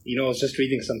I was just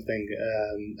reading something.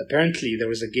 Apparently, there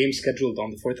was a game scheduled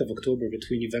on the 4th of October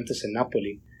between Juventus and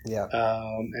Napoli. Yeah.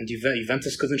 And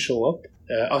Juventus couldn't show up.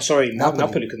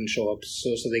 Napoli couldn't show up.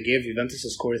 So they gave Juventus a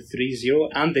score 3-0,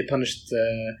 and they punished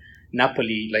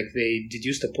Napoli. Like, they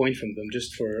deduced a point from them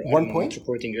just for 1 point?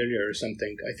 reporting earlier or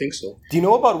something. I think so. Do you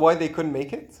know about why they couldn't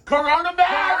make it?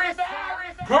 Coronavirus!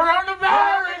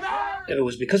 It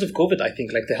was because of COVID, I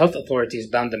think. Like, the health authorities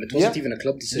banned them. It wasn't even a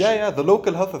club decision. Yeah, the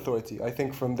local health authority, I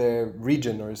think, from their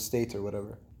region or state or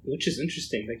whatever. Which is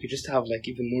interesting. Like, you just have, like,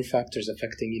 even more factors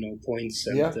affecting, points.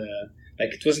 And,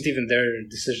 like, it wasn't even their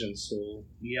decision. So,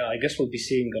 yeah, I guess we'll be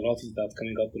seeing a lot of that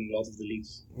coming up in a lot of the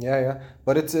leagues. Yeah.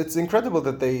 But it's incredible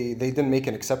that they didn't make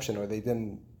an exception or they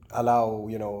didn't allow,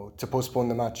 to postpone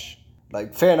the match.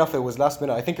 Like, fair enough, it was last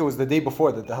minute. I think it was the day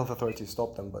before that the health authorities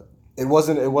stopped them, but it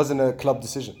wasn't a club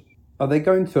decision. Are they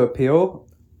going to appeal?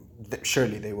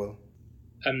 Surely they will.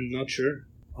 I'm not sure.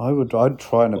 I'd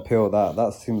try and appeal that.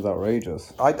 That seems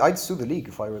outrageous. I'd sue the league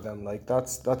if I were them. Like,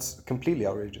 that's completely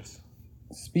outrageous.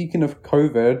 Speaking of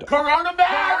COVID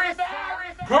Coronavirus!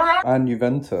 and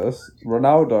Juventus,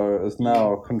 Ronaldo is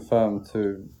now confirmed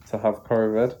to have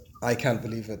COVID. I can't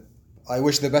believe it. I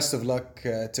wish the best of luck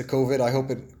to COVID. I hope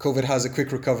COVID has a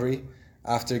quick recovery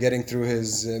after getting through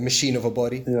his machine of a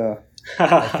body. Yeah.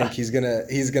 I think he's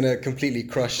gonna completely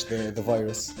crush the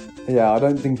virus. Yeah, I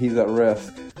don't think he's at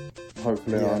risk.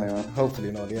 Hopefully not, anyway.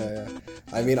 Hopefully not, yeah.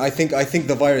 I mean, I think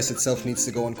the virus itself needs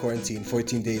to go on quarantine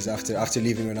 14 days after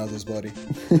leaving Ronaldo's body.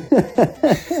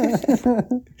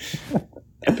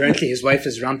 Apparently his wife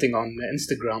is ranting on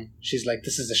Instagram. She's like,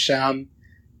 this is a sham.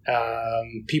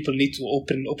 People need to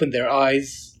open their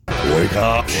eyes. Wake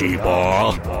up,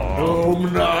 sheeple.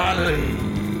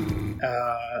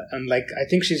 And like, I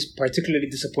think she's particularly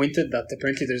disappointed that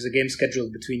apparently there's a game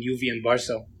scheduled between Juve and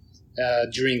Barca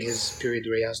during his period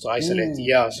where he has to isolate. Ooh.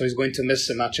 Yeah, so he's going to miss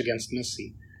a match against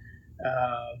Messi.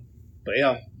 But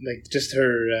yeah, like, just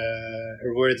her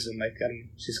words, and like,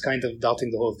 she's kind of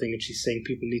doubting the whole thing, and she's saying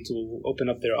people need to open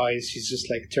up their eyes. She's just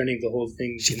like turning the whole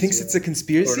thing. She thinks it's a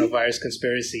conspiracy? Coronavirus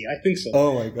conspiracy. I think so.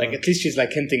 Oh my God. Like, at least she's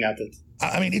like hinting at it.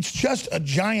 I mean, it's just a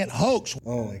giant hoax.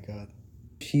 Oh my God.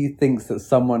 She thinks that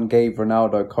someone gave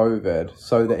Ronaldo COVID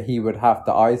so that he would have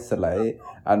to isolate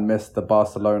and miss the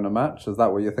Barcelona match. Is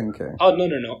that what you're thinking? Oh, no.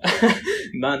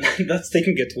 Man, that's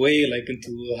taking it way, like,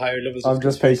 into higher levels. I'm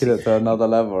just taking it to another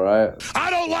level, right?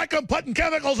 I don't like them putting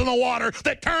chemicals in the water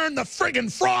that turn the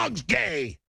friggin' frogs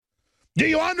gay. Do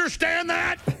you understand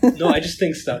that? No, I just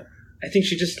think that. I think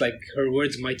she just, like, her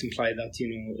words might imply that,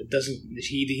 it doesn't,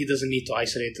 he doesn't need to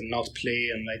isolate and not play,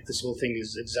 and, like, this whole thing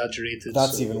is exaggerated.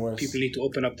 That's even worse. People need to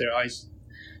open up their eyes.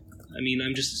 I mean,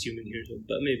 I'm just assuming here,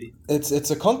 but maybe.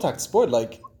 It's a contact sport.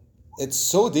 Like, it's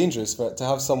so dangerous to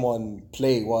have someone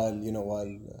play while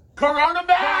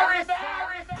Coronavirus!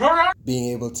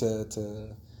 being able to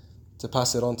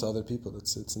pass it on to other people.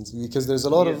 It's because there's a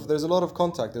lot of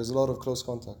contact. There's a lot of close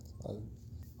contact.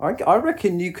 I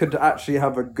reckon you could actually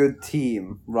have a good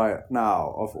team right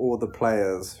now of all the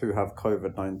players who have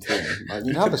COVID-19. Like,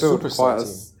 You'd have a superstar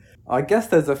team. I guess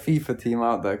there's a FIFA team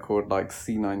out there called like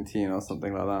C19 or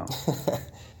something like that.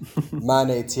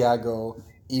 Mane, Thiago,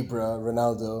 Ibra,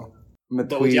 Ronaldo.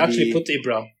 But would you actually put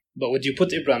Ibra?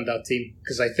 In that team?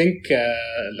 Because I think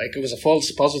like, it was a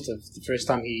false positive the first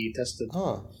time he tested.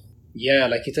 Oh. Yeah,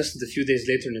 like, he tested a few days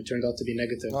later and it turned out to be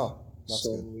negative. Oh, that's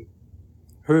good.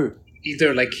 Who?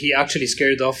 Either, like, he actually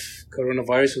scared off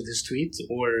coronavirus with his tweet,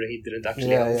 or he didn't actually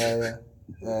help.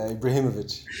 Yeah.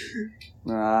 Ibrahimovic.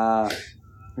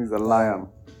 He's a lion.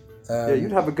 Yeah,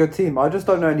 you'd have a good team. I just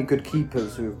don't know any good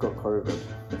keepers who've got COVID.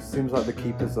 It seems like the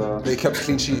keepers are... They kept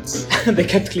clean sheets. They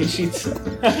kept clean sheets. Do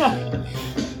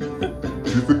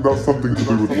you think that's something to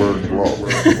do with wearing gloves?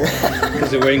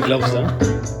 Because they're wearing gloves,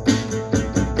 huh?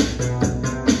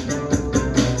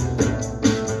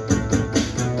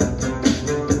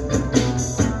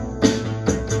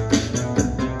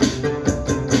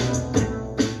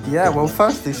 Yeah, well,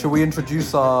 firstly, shall we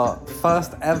introduce our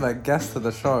first ever guest to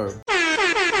the show?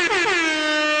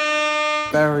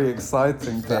 Very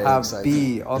exciting to have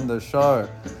B on the show.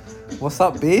 What's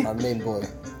up, B? Our main boy.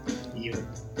 Yo.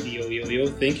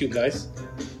 Thank you, guys.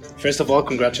 First of all,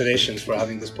 congratulations for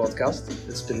having this podcast.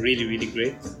 It's been really, really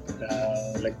great.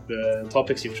 Like, the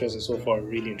topics you've chosen so far are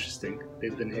really interesting.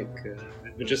 They've been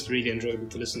just really enjoyable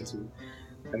to listen to.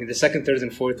 I mean, the second, third,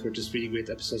 and fourth were just really great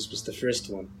episodes. Just the first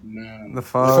one, man. The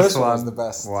first one was the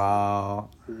best. Wow.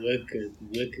 Wicked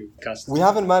casting. We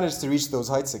haven't managed to reach those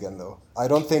heights again, though. I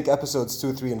don't think episodes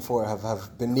 2, 3, and 4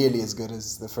 have been nearly as good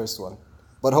as the first one.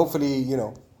 But hopefully,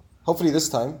 this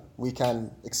time we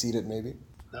can exceed it, maybe.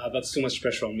 That's too much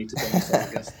pressure on me to tell myself,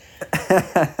 I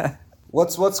guess.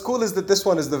 What's cool is that this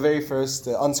one is the very first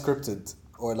unscripted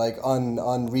or like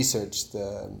unresearched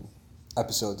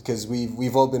episode, because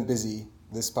we've all been busy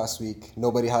this past week.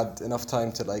 Nobody had enough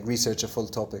time to like research a full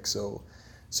topic, so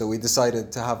we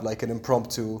decided to have like an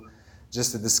impromptu,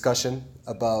 just a discussion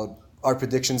about our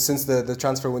predictions since the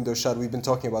transfer window shut. We've been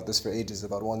talking about this for ages,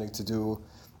 about wanting to do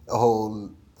a whole,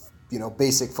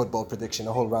 basic football prediction,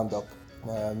 a whole roundup.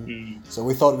 So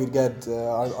we thought we'd get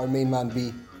our main man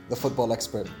B, the football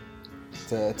expert,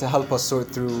 to help us sort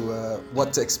through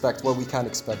what to expect, what we can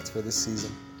expect for this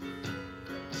season.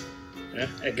 Yeah,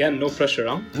 again, no pressure,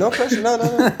 huh? No pressure, no.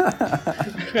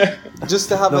 Just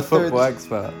to have The a football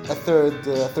expert.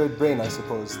 third brain, I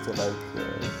suppose, to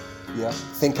like,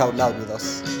 think out loud with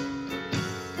us.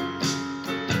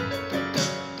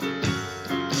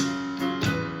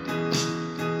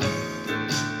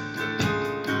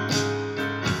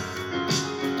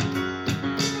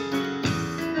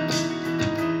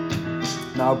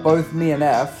 Now, both me and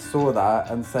F saw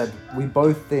that and said we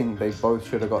both think they both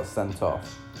should have got sent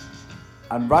off.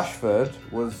 And Rashford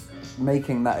was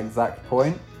making that exact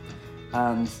point,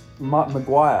 and Mark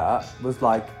Maguire was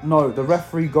like, no, the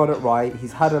referee got it right,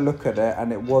 he's had a look at it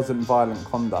and it wasn't violent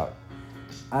conduct.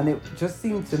 And it just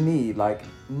seemed to me like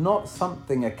not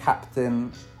something a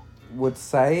captain would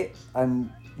say, and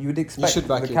you would expect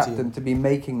the captain to be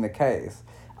making the case.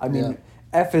 I mean,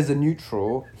 F is a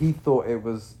neutral. He thought it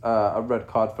was a red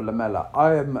card for Lamela.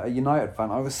 I am a United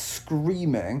fan. I was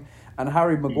screaming, and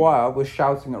Harry Maguire was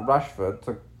shouting at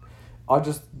Rashford. I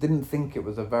just didn't think it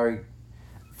was a very...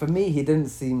 For me, he didn't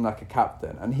seem like a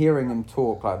captain. And hearing him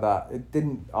talk like that,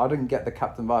 I didn't get the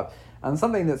captain vibe. And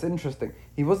something that's interesting,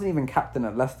 he wasn't even captain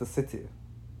at Leicester City.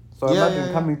 So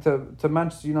imagine coming to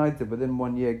Manchester United within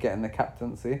 1 year, getting the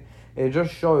captaincy. It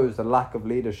just shows the lack of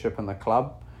leadership in the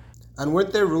club. And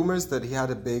weren't there rumours that he had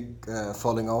a big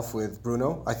falling off with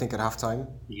Bruno, I think at halftime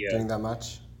during that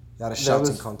match? He had a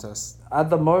shouting contest. At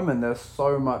the moment, there's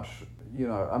so much,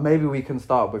 and maybe we can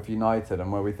start with United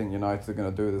and where we think United are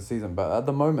going to do this season. But at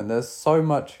the moment, there's so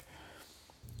much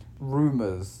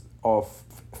rumours of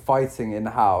fighting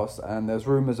in-house, and there's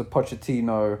rumours of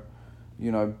Pochettino,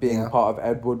 being part of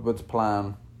Ed Woodward's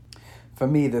plan. For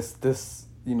me, this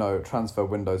transfer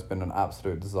window has been an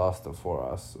absolute disaster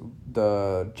for us.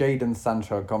 The Jadon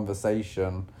Sancho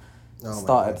conversation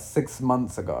started 6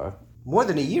 months ago. More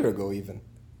than a year ago, even.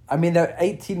 I mean,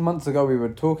 18 months ago we were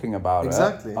talking about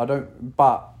exactly. it.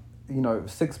 But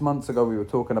 6 months ago we were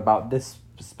talking about this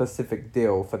specific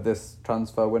deal for this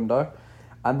transfer window.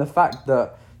 And the fact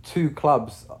that two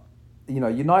clubs,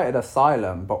 United are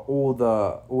silent, but all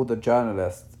the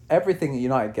journalists, everything at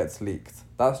United gets leaked.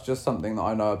 That's just something that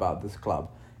I know about this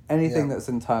club. Anything that's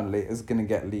internally is going to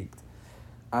get leaked.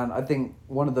 And I think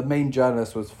one of the main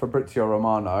journalists was Fabrizio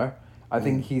Romano. I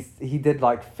think he did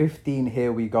like 15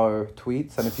 "Here we go"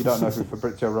 tweets. And if you don't know who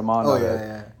Fabrizio Romano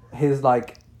is, his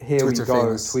like "Here Twitter we go"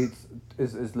 famous tweets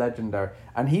is legendary.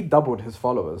 And he doubled his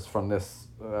followers from this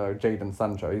Jadon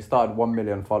Sancho. He started 1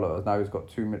 million followers. Now he's got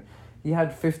 2 million. He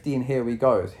had 15 "Here we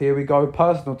goes." Here we go,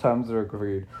 personal terms are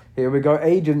agreed. Here we go,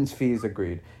 agents' fees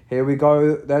agreed. Here we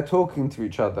go, they're talking to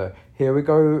each other. Here we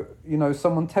go,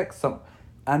 someone texts some.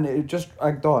 And it just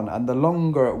dragged on. And the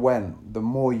longer it went, the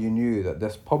more you knew that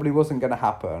this probably wasn't going to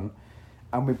happen.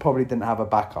 And we probably didn't have a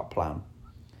backup plan.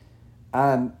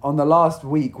 And on the last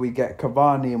week, we get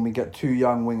Cavani and we get 2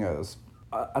 young wingers.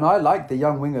 And I like the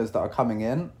young wingers that are coming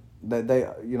in. They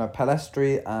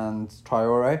Pellistri and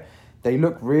Traore. They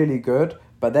look really good,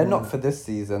 but they're not for this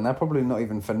season. They're probably not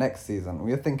even for next season.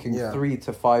 We're thinking 3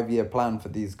 to 5 year plan for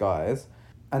these guys.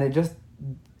 And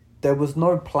there was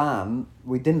no plan.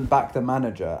 We didn't back the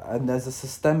manager. And there's a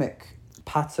systemic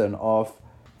pattern of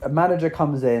a manager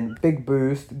comes in, big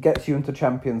boost, gets you into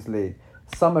Champions League.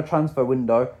 Summer transfer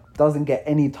window, doesn't get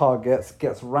any targets,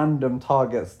 gets random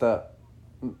targets that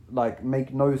like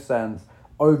make no sense,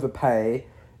 overpay,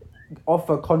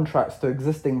 offer contracts to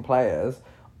existing players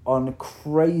on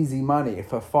crazy money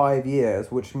for 5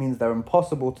 years, which means they're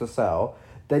impossible to sell.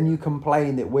 Then you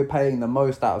complain that we're paying the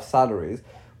most out of salaries.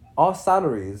 Our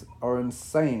salaries are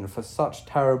insane for such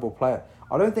terrible players.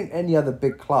 I don't think any other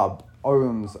big club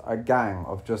owns a gang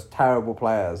of just terrible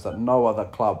players that no other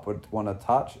club would want to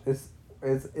touch.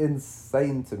 It's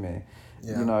insane to me.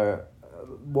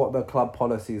 What the club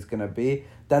policy is going to be.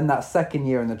 Then that second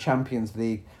year in the Champions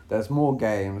League, there's more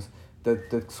games.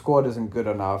 The squad isn't good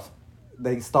enough.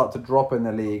 They start to drop in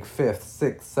the league, 5th,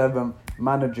 6th, 7th,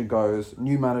 manager goes,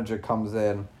 new manager comes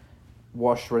in,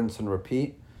 wash, rinse and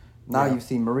repeat. Now you've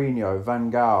seen Mourinho,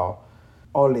 Van Gaal,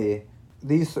 Oli.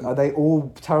 Are they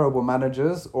all terrible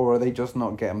managers or are they just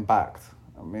not getting backed?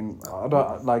 I mean, I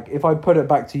don't, if I put it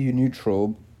back to you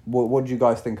neutral, What do you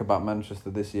guys think about Manchester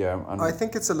this year? And I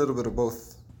think it's a little bit of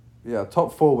both. yeah,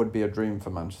 top four would be a dream for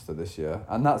Manchester this year,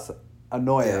 and that's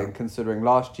annoying considering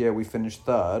last year we finished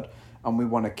third and we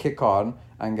want to kick on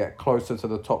and get closer to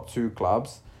the top two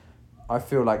clubs. I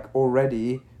feel like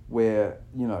already we're,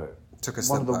 Took a one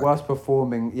step of the back. worst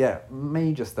performing,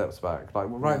 major steps back. Like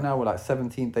right now we're like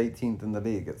 17th, 18th in the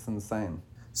league. It's insane.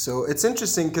 So it's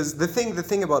interesting because the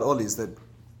thing about Oli is that,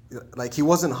 like, he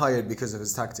wasn't hired because of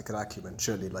his tactical acumen.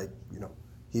 Surely,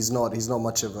 he's not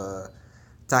much of a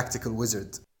tactical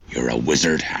wizard. You're a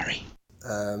wizard, Harry.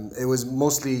 It was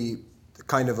mostly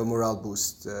kind of a morale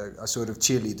boost, a sort of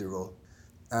cheerleader role.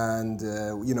 And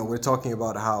we're talking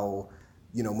about how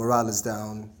morale is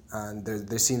down and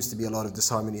there seems to be a lot of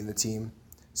disharmony in the team.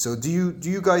 So do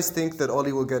you guys think that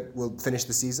Oli will finish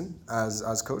the season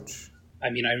as coach? I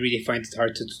mean, I really find it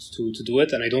hard to do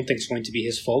it, and I don't think it's going to be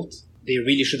his fault. They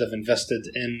really should have invested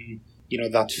in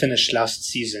that finish last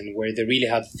season where they really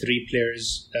had three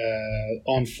players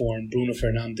on form: Bruno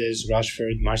Fernandes,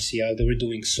 Rashford, Martial. They were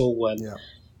doing so well. Yeah.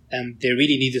 And they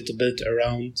really needed to build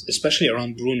especially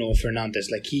around Bruno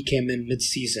Fernandes. Like, he came in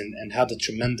mid-season and had a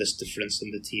tremendous difference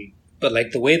in the team. But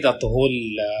like the way that the whole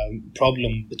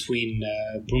problem between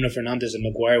Bruno Fernandes and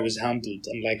Maguire was handled,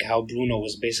 and like how Bruno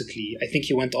was basically, I think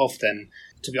he went off then.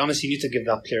 To be honest, you need to give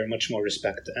that player much more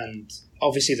respect. And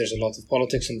obviously there's a lot of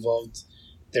politics involved.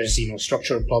 There's,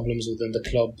 structural problems within the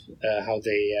club, how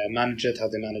they manage it, how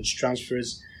they manage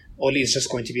transfers. Oli is just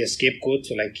going to be a scapegoat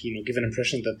to give an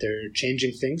impression that they're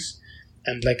changing things.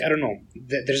 And I don't know,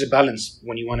 there's a balance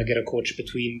when you want to get a coach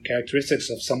between characteristics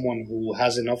of someone who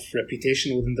has enough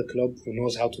reputation within the club, who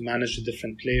knows how to manage the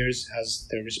different players, has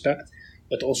their respect,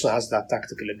 but also has that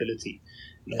tactical ability.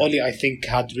 Yeah. Oli, I think,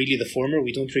 had really the former.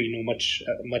 We don't really know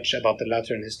much about the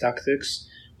latter in his tactics.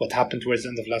 What happened towards the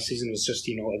end of last season was just,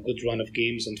 a good run of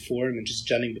games and form and just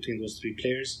gelling between those three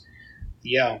players.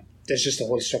 Yeah, there's just a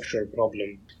whole structural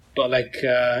problem. But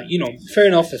fair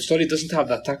enough, if Solly doesn't have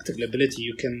that tactical ability,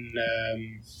 you can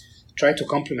try to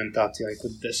complement that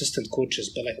with the assistant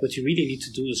coaches. But what you really need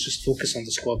to do is just focus on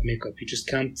the squad makeup. You just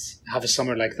can't have a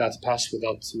summer like that pass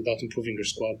without improving your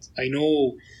squad. I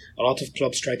know a lot of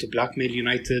clubs try to blackmail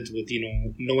United with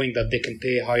knowing that they can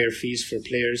pay higher fees for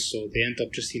players, so they end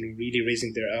up just really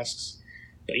raising their asks.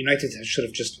 But United should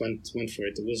have just went for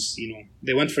it. It was,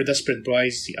 they went for desperate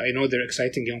buys. I know they're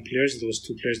exciting young players. There was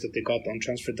 2 players that they got on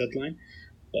transfer deadline.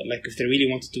 But if they really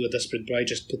want to do a desperate buy,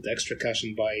 just put the extra cash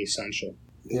and buy Sancho.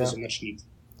 It was a much need.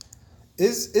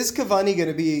 Is Cavani going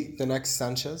to be the next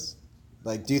Sanchez?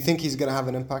 Do you think he's going to have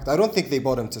an impact? I don't think they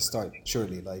bought him to start,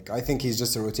 surely. I think he's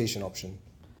just a rotation option.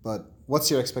 But what's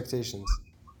your expectations?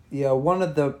 Yeah, one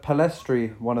of the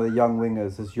young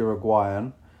wingers, is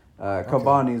Uruguayan.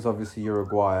 Cavani is obviously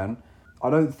Uruguayan. I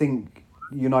don't think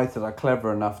United are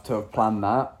clever enough to have planned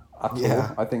that at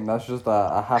all. I think that's just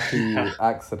a happy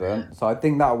accident. So I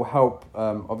think that will help.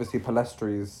 Obviously,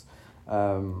 Palestri's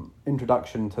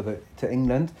introduction to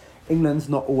England. England's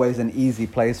not always an easy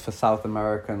place for South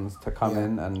Americans to come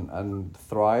in and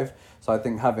thrive. So I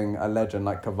think having a legend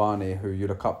like Cavani, who you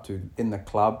look up to in the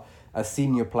club, a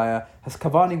senior player. Has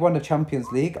Cavani won a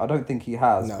Champions League? I don't think he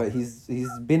has, but he's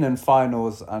been in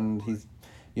finals and he's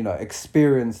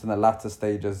experienced in the latter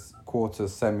stages,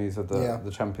 quarters, semis of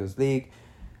the Champions League.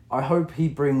 I hope he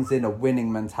brings in a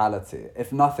winning mentality.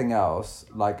 If nothing else,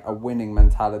 a winning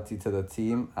mentality to the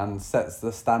team and sets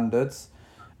the standards.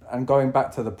 And going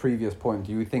back to the previous point,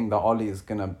 do you think that Oli is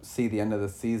going to see the end of the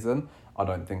season? I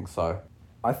don't think so.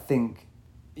 I think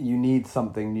you need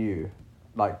something new.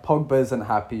 Pogba isn't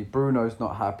happy, Bruno's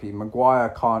not happy, Maguire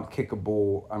can't kick a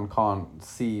ball and can't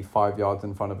see 5 yards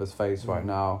in front of his face right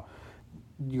now.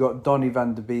 You got Donny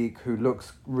van de Beek, who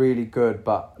looks really good,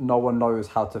 but no one knows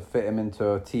how to fit him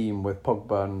into a team with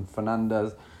Pogba and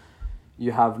Fernandes.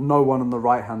 You have no one on the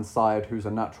right-hand side who's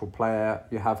a natural player.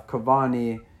 You have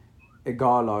Cavani,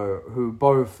 Ighalo, who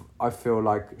both, I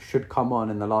feel should come on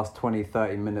in the last 20,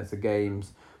 30 minutes of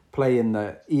games, play in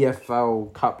the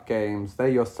EFL Cup games. They're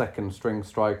your second string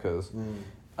strikers.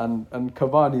 And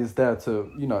Cavani is there to,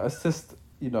 assist,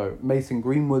 Mason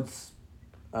Greenwood's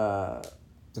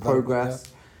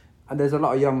progress. And there's a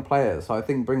lot of young players. So I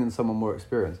think bringing someone more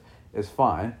experienced is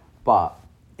fine, but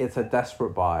it's a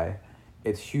desperate buy.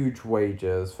 It's huge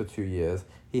wages for 2 years.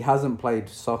 He hasn't played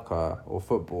soccer or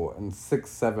football in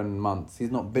 6-7 months.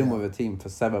 He's not been with a team for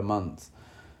 7 months.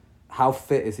 How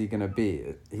fit is he going to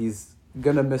be? He's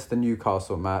going to miss the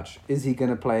Newcastle match. Is he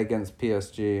going to play against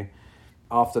PSG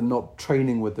after not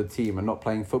training with the team and not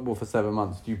playing football for 7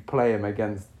 months? Do you play him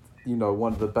against,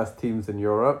 one of the best teams in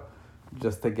Europe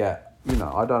just to get,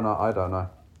 I don't know.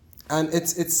 And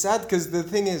it's sad because the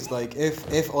thing is,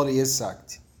 if Oli is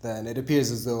sacked, then it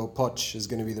appears as though Poch is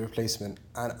going to be the replacement.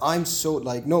 And I'm so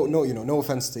like, no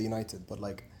offense to United, but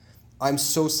like, I'm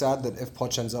so sad that if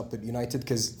Poch ends up at United,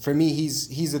 because for me,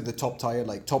 he's at the top tier,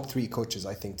 like top 3 coaches,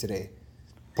 I think, today.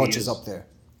 Poch is up there.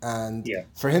 And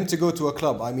for him to go to a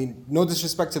club, I mean, no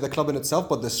disrespect to the club in itself,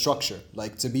 but the structure,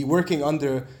 like to be working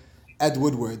under Ed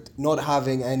Woodward, not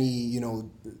having any,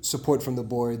 support from the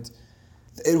board,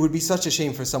 it would be such a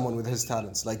shame for someone with his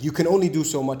talents. Like, you can only do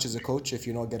so much as a coach if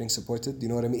you're not getting supported, you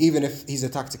know what I mean? Even if he's a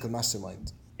tactical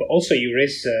mastermind. But also, you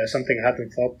raised something I hadn't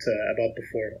thought about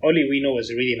before. Oli, we know, is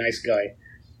a really nice guy.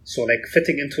 So, like,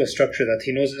 fitting into a structure that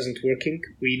he knows isn't working,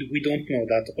 we don't know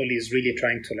that Oli is really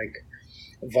trying to, like,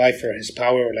 vie for his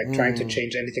power or, like, trying to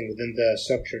change anything within the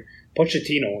structure.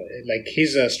 Pochettino, like,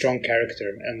 he's a strong character.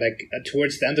 And, like,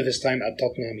 towards the end of his time at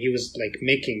Tottenham, he was, like,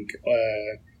 making...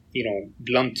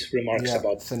 blunt remarks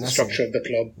about the structure of the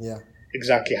club. Yeah.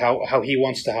 Exactly. How he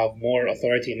wants to have more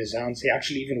authority in his hands. He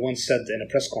actually even once said in a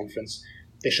press conference,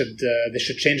 they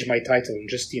should change my title and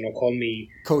just, call me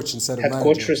coach instead of head manager.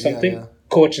 Coach or something. Yeah.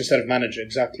 Coach instead of manager,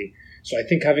 exactly. So I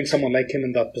think having someone like him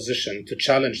in that position to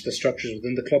challenge the structures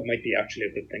within the club might be actually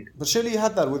a good thing. But surely you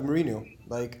had that with Mourinho.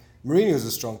 Like, Mourinho is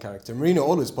a strong character. Mourinho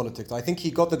always politicked. I think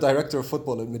he got the director of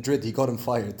football at Madrid. He got him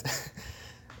fired.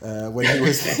 When he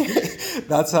was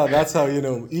that's how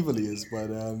evil he is. But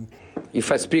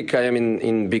if I speak, I am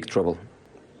in big trouble,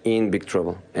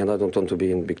 and I don't want to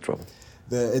be in big trouble.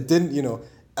 It didn't,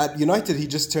 at United he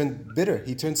just turned bitter.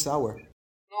 He turned sour.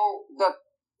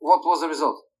 What was the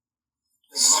result?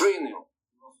 3-0.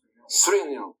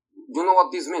 3-0. Do you know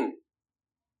what this means?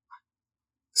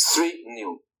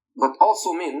 3-0. But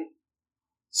also mean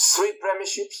 3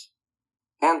 premierships,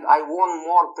 and I won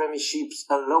more premierships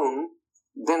alone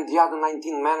than the other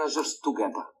 19 managers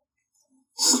together.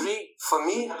 3 for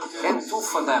me and 2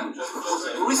 for them.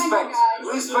 Respect,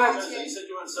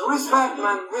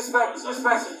 man. Respect.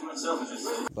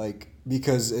 Like,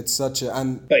 because it's such a...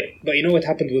 But you know what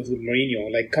happened with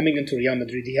Mourinho? Like, coming into Real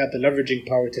Madrid, he had the leveraging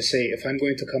power to say, if I'm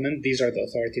going to come in, these are the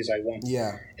authorities I want.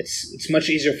 Yeah. It's much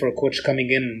easier for a coach coming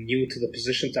in new to the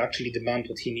position to actually demand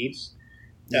what he needs.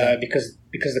 Because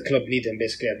the club need him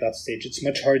basically at that stage. It's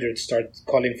much harder to start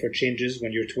calling for changes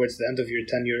when you're towards the end of your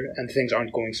tenure and things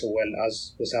aren't going so well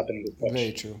as was happening with Poch.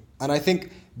 Very true. And I think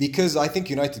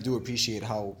United do appreciate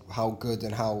how good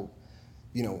and how,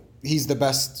 he's the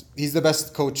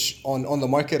best coach on the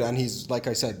market, and he's, like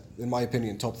I said, in my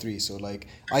opinion, top 3. So like,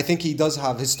 I think he does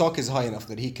have, his stock is high enough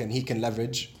that he can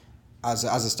leverage as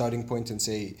a starting point and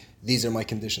say, these are my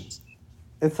conditions.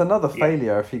 It's another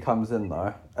failure if he comes in,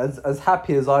 though. As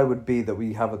happy as I would be that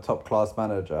we have a top-class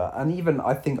manager, and even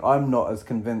I think I'm not as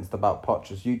convinced about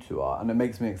Poch as you two are, and it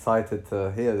makes me excited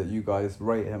to hear that you guys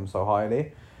rate him so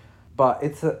highly. But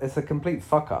it's a complete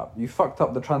fuck-up. You fucked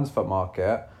up the transfer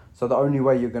market, so the only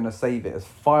way you're going to save it is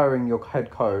firing your head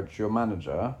coach, your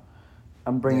manager,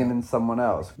 and bringing in someone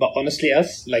else. But honestly,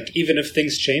 even if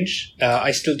things change, I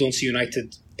still don't see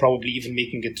United probably even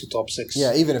making it to top 6.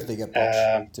 Yeah, even if they get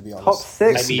Poch, to be honest. Top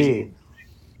 6,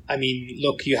 I mean,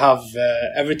 look, you have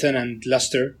Everton and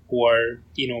Leicester who are,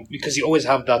 because you always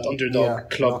have that underdog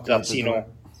club that's,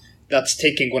 that's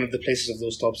taking one of the places of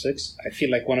those top 6. I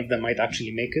feel like one of them might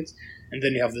actually make it. And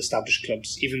then you have the established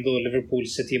clubs. Even though Liverpool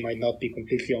City might not be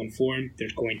completely on form, they're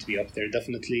going to be up there,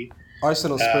 definitely.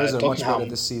 Arsenal, Spurs are much better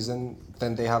this season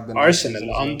than they have been.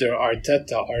 Arsenal under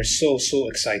Arteta are so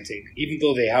exciting. Even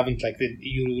though they haven't,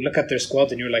 you look at their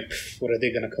squad and you're like, what are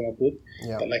they going to come up with?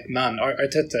 Yeah. But man,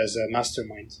 Arteta is a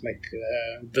mastermind.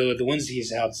 The ones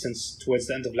he's had since towards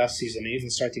the end of last season and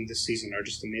even starting this season are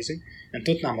just amazing. And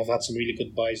Tottenham have had some really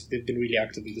good buys. They've been really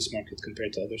active in this market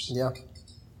compared to others. Yeah.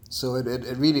 So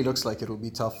it really looks like it will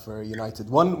be tough for United.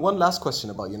 One last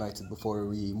question about United before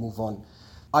we move on.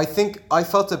 I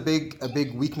felt a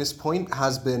big weakness point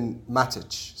has been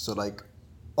Matic. So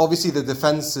obviously the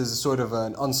defense is sort of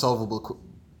an unsolvable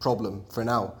problem for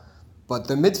now, but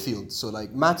the midfield. So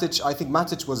Matic, I think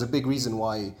Matic was a big reason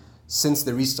why since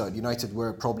the restart United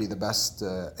were probably the best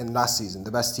in last season,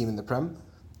 the best team in the Prem,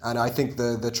 and I think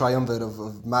the triumvirate of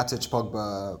Matic,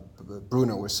 Pogba,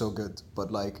 Bruno were so good, but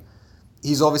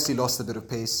he's obviously lost a bit of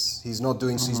pace. He's not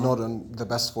doing. He's not on the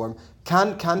best form.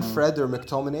 Can Fred or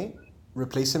McTominay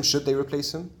replace him? Should they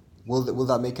replace him? Will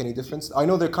that make any difference? I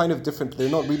know they're kind of different. They're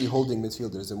not really holding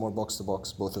midfielders. They're more box to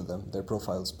box, both of them. Their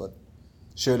profiles, but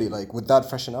surely would that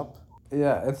freshen up?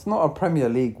 Yeah, it's not a Premier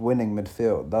League winning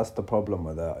midfield. That's the problem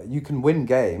with it. You can win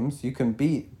games. You can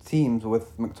beat teams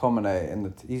with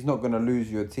McTominay, he's not going to lose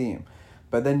you a team.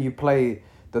 But then you play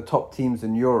the top teams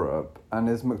in Europe, and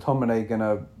is McTominay going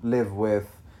to live with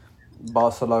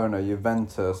Barcelona,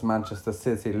 Juventus, Manchester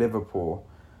City, Liverpool?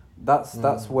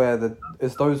 That's where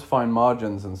it's those fine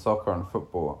margins in soccer and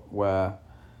football where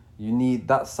you need.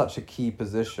 That's such a key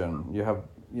position. You have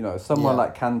someone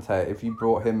like Kante. If you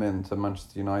brought him into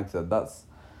Manchester United, that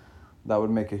would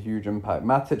make a huge impact.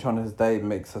 Matic on his day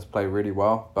makes us play really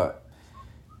well, but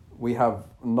we have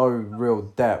no real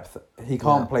depth. He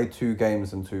can't play 2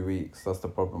 games in 2 weeks. That's the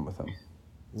problem with him.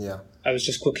 Yeah. I was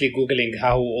just quickly Googling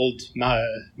how old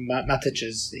Matic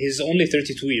is. He's only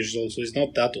 32 years old, so he's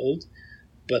not that old.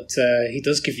 But he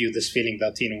does give you this feeling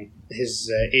that,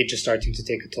 his age is starting to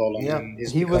take a toll on him.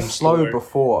 He was slow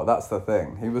before, that's the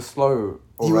thing. He was slow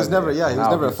already. He was never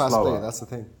a fast player, that's the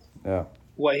thing. Yeah.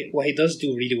 What he does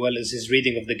do really well is his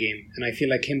reading of the game. And I feel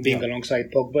like him being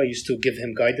alongside Pogba used to give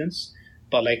him guidance.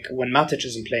 But like when Matic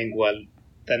isn't playing well,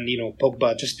 then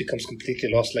Pogba just becomes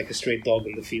completely lost like a stray dog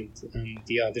in the field. And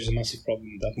there's a massive problem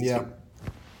with that. Yeah.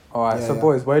 All right,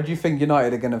 boys, where do you think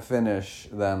United are going to finish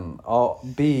then?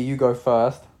 B, you go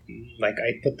first. Like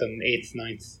I put them 8th,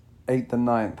 9th. 8th and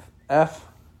 9th. F?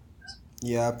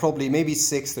 Yeah, probably maybe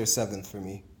 6th or 7th for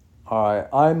me. All right,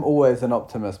 I'm always an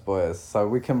optimist, boys. So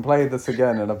we can play this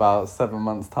again in about 7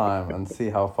 months' time and see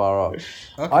how far up.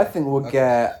 Okay. I think we'll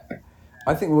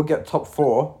get top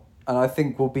 4, and I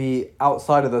think we'll be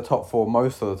outside of the top 4,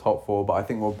 most of the top 4, but I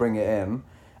think we'll bring it in.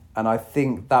 And I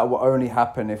think that will only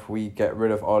happen if we get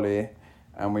rid of Oli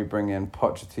and we bring in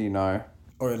Pochettino.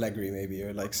 Or Allegri maybe,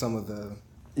 or like some of the...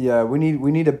 Yeah, we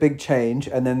need a big change.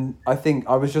 And then I think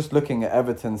I was just looking at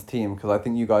Everton's team because I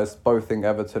think you guys both think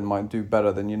Everton might do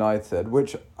better than United,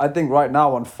 which I think right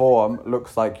now on form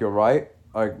looks like you're right.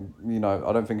 I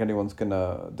don't think anyone's going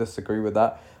to disagree with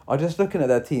that. I'm just looking at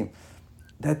their team.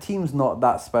 Their team's not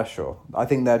that special. I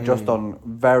think they're just on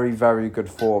very, very good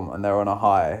form and they're on a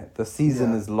high. The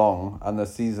season is long and the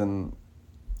season...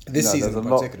 This season in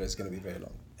particular is going to be very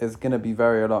long. It's going to be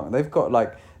very long. They've got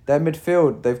their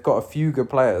midfield, they've got a few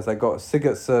good players. They've got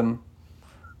Sigurdsson,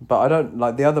 but I don't...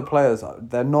 the other players,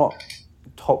 they're not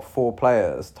top 4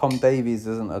 players. Tom Davies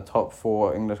isn't a top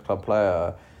 4 English club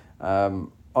player.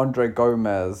 Andre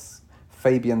Gomez,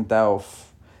 Fabian Delph...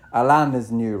 Alan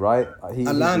is new, right?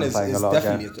 Alan is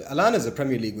definitely... Alan is a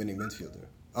Premier League winning midfielder.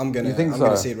 I'm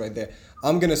gonna say it right there.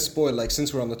 I'm gonna spoil,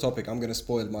 since we're on the topic, I'm gonna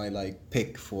spoil my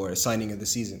pick for signing of the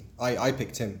season. I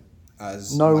picked him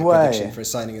as prediction for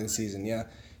signing of the season. Yeah,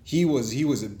 he was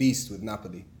a beast with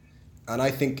Napoli, and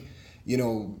I think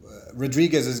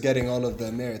Rodriguez is getting all of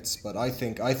the merits, but I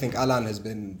think Alan has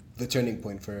been the turning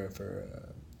point for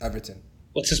Everton.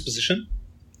 What's his position?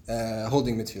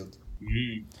 Holding midfield.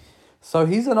 Mm. So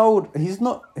he's not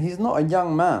a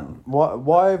young man.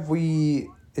 Why have we...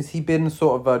 Has he been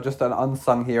sort of just an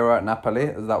unsung hero at Napoli?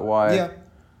 Is that why? Yeah.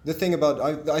 The thing about...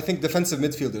 I think defensive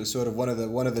midfielder is sort of one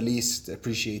of the least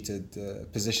appreciated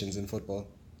positions in football.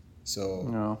 So...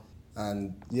 Yeah.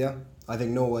 And yeah, I think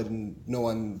no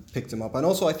one picked him up. And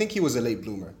also I think he was a late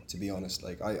bloomer, to be honest.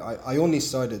 I only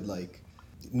started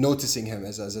noticing him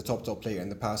as a top player in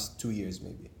the past 2 years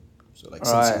maybe. So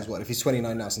since he was if he's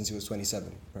 29 now, since he was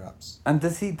 27 perhaps. And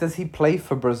does he play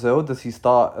for Brazil? Does he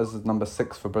start as number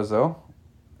 6 for Brazil?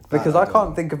 Because I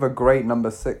can't think of a great number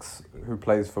 6 who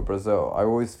plays for Brazil. I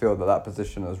always feel that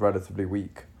position is relatively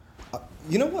weak.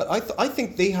 You know what? I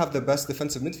think they have the best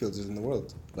defensive midfielders in the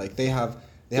world. They have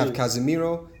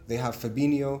Casemiro, they have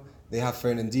Fabinho, they have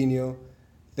Fernandinho,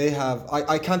 they have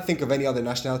I can't think of any other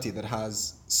nationality that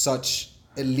has such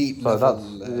elite level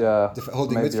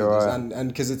holding midfielders, right. And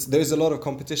because there's a lot of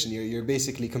competition. You're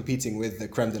basically competing with the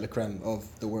creme de la creme of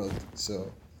the world.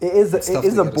 So it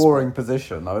is a boring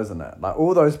position though, isn't it?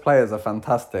 All those players are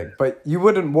fantastic, but you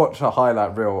wouldn't watch a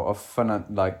highlight reel of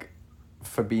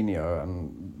Fabinho,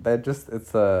 and they're just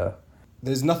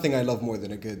There's nothing I love more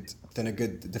than a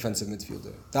good defensive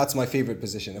midfielder. That's my favorite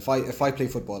position. If I play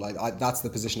football, that's the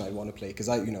position I want to play because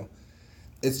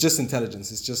it's just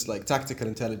intelligence. It's just tactical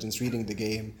intelligence, reading the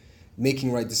game,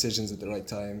 making right decisions at the right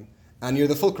time. And you're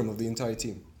the fulcrum of the entire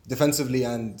team, defensively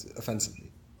and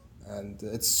offensively. And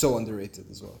it's so underrated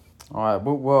as well. All right.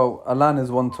 Well, Alan is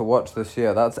one to watch this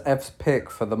year. That's F's pick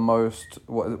for the most...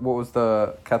 What was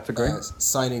the category?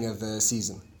 Signing of the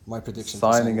season. My prediction.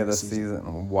 Signing of the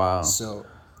season. Wow. So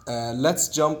let's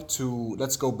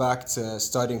go back to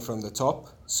starting from the top.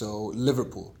 So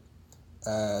Liverpool.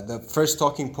 The first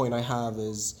talking point I have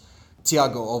is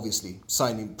Thiago, obviously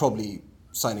probably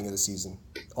signing of the season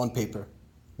on paper,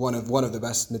 one of the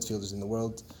best midfielders in the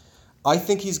world. I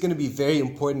think he's going to be very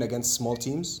important against small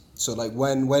teams. So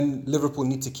when Liverpool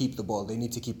need to keep the ball, they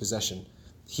need to keep possession.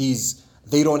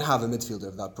 They don't have a midfielder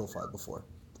of that profile before.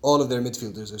 All of their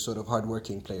midfielders are sort of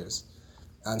hardworking players,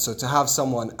 and so to have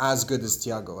someone as good as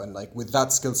Thiago and with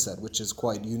that skill set, which is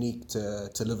quite unique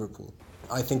to Liverpool.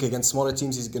 I think against smaller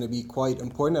teams he's going to be quite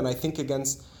important, and I think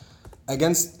against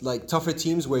like tougher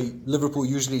teams where Liverpool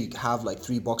usually have like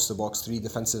three box-to-box, three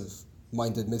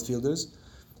defensive-minded midfielders,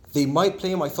 they might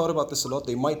play him. I thought about this a lot.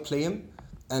 They might play him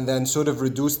and then sort of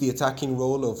reduce the attacking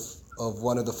role of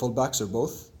one of the fullbacks or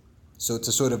both. So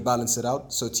to sort of balance it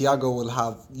out. So Thiago will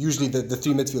have, usually the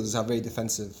three midfielders have very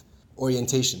defensive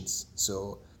orientations.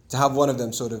 So to have one of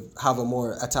them sort of have a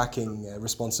more attacking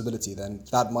responsibility, then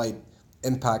that might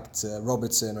impact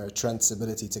Robertson or Trent's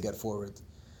ability to get forward.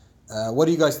 What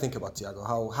do you guys think about Thiago?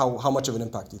 How much of an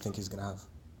impact do you think he's going to have?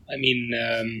 I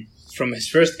mean, from his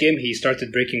first game, he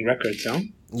started breaking records, huh?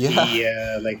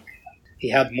 Yeah. He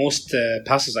had most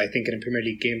passes, I think, in a Premier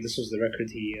League game. This was the record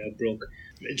he broke.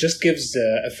 It just gives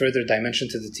a further dimension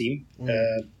to the team.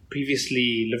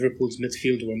 Previously, Liverpool's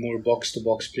midfield were more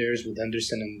box-to-box players with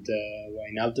Henderson and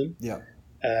Wijnaldum. Yeah.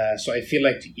 So I feel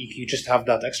like you just have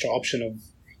that extra option of,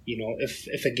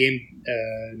 if a game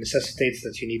necessitates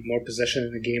that you need more possession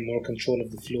in the game, more control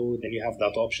of the flow, then you have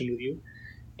that option with you.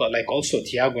 But like also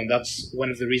Thiago, and that's one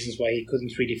of the reasons why he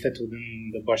couldn't really fit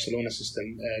within the Barcelona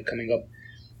system coming up.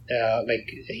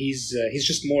 He's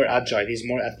just more agile, he's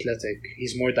more athletic,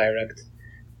 he's more direct.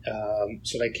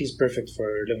 So he's perfect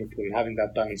for Liverpool and having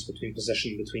that balance between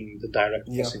possession, between the direct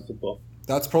pressing football.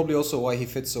 That's probably also why he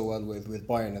fits so well with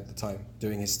Bayern at the time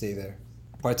during his stay there,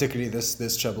 particularly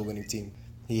this treble-winning team.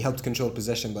 He helped control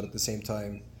possession, but at the same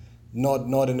time,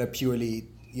 not in a purely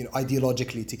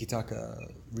ideologically tiki-taka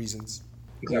reasons.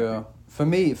 Exactly. Yeah, for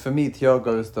me,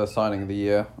 Thiago is the signing of the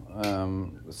year.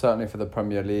 Certainly for the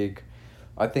Premier League.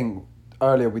 I think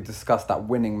earlier we discussed that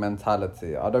winning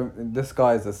mentality. This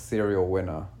guy is a serial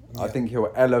winner. Yeah. I think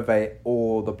he'll elevate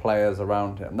all the players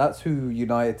around him. That's who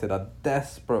United are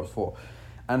desperate for.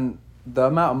 And the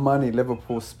amount of money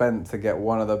Liverpool spent to get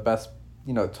one of the best,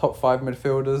 top 5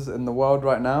 midfielders in the world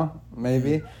right now,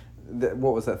 maybe.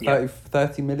 What was it,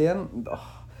 30 million?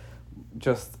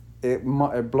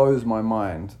 It blows my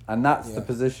mind. And that's the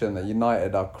position that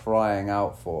United are crying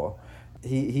out for.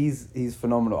 He's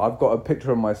phenomenal. I've got a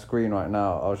picture on my screen right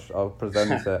now. I'll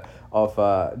present it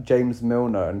of James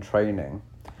Milner in training,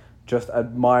 just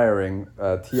admiring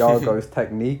Thiago's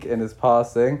technique in his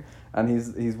passing, and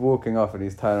he's walking off and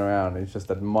he's turning around and he's just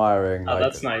admiring.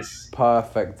 That's nice.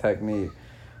 Perfect technique.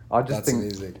 That's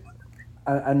amazing.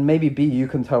 And maybe B, you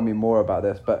can tell me more about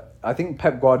this, but I think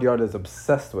Pep Guardiola is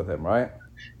obsessed with him, right?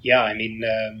 Yeah, I mean,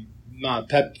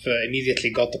 Pep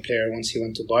immediately got the player once he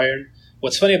went to Bayern.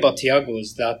 What's funny about Thiago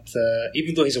is that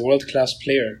even though he's a world-class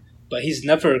player, but he's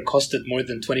never costed more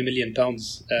than £20 million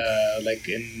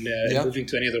in moving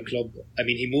to any other club. I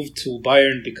mean, he moved to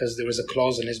Bayern because there was a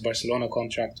clause in his Barcelona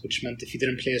contract which meant if he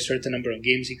didn't play a certain number of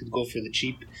games, he could go for the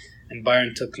cheap, and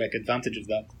Bayern took advantage of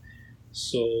that.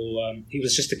 So he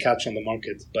was just a catch on the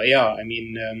market. But yeah, I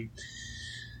mean,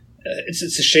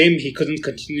 it's a shame he couldn't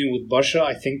continue with Barca.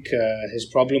 I think his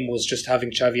problem was just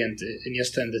having Xavi and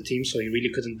Iniesta in the team, so he really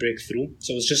couldn't break through.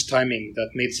 So it was just timing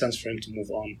that made sense for him to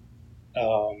move on.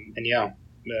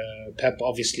 Pep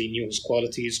obviously knew his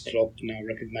qualities. Klopp now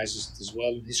recognizes it as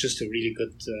well. He's just a really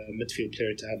good midfield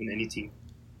player to have in any team.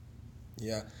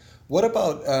 Yeah. What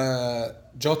about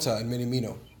Jota and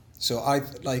Minamino? So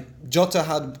Jota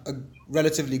had a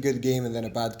relatively good game and then a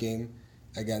bad game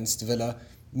against Villa.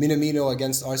 Minamino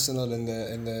against Arsenal in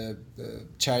the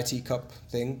Charity Cup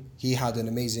thing, he had an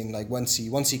amazing, once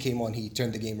he came on, he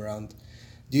turned the game around.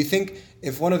 Do you think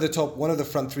if one of the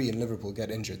front three in Liverpool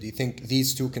get injured, do you think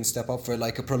these two can step up for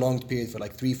a prolonged period for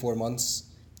 3-4 months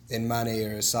in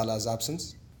Mane or Salah's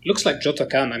absence? Looks like Jota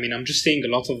can. I mean, I'm just seeing a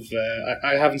lot of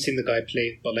I haven't seen the guy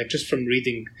play, but just from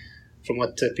reading from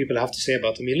what people have to say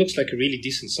about him, he looks like a really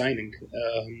decent signing.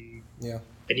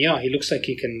 And he looks like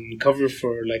he can cover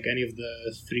for any of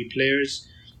the three players.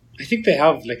 I think they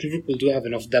have, Liverpool do have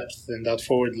enough depth in that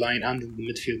forward line and in the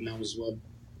midfield now as well.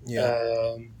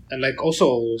 Yeah. And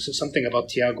also something about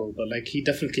Thiago, but he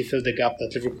definitely filled the gap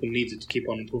that Liverpool needed to keep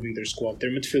on improving their squad.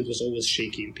 Their midfield was always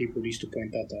shaky, and people used to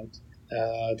point that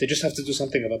out. They just have to do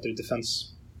something about their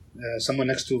defense. Someone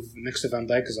next to Van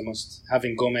Dijk is a must.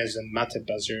 Having Gomez and Matip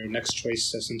as your next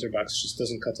choice centre backs just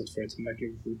doesn't cut it for a team like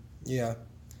Liverpool. Yeah.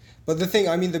 But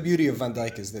the beauty of Van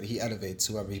Dijk is that he elevates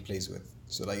whoever he plays with.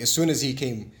 So as soon as he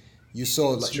came, you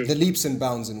saw the leaps and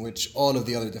bounds in which all of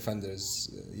the other defenders,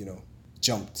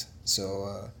 jumped.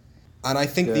 So, and I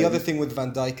think the other thing with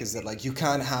Van Dijk is that you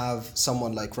can't have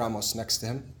someone like Ramos next to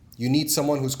him. You need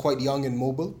someone who's quite young and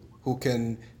mobile who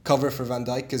can cover for Van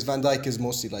Dijk, because Van Dijk is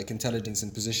mostly intelligence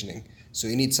and positioning. So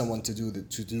you need someone to do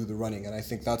the running, and I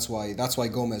think that's why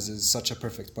Gomez is such a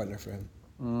perfect partner for him.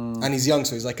 And he's young,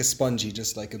 so he's like a sponge. He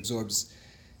just absorbs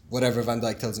whatever Van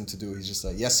Dijk tells him to do. He's just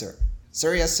yes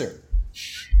sir, yes sir.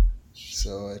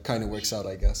 So it kind of works out,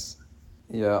 I guess.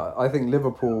 Yeah, I think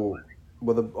Liverpool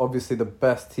were obviously the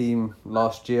best team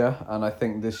last year, and I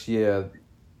think this year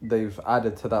they've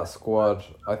added to that squad.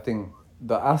 I think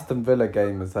the Aston Villa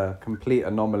game is a complete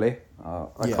anomaly.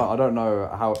 I don't know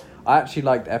how. I actually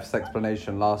liked F's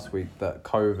explanation last week that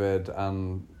COVID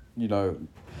and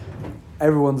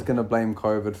everyone's going to blame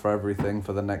COVID for everything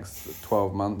for the next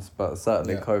 12 months, but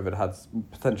certainly COVID had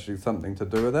potentially something to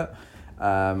do with it.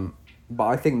 But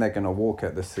I think they're going to walk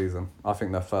it this season. I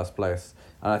think they're first place.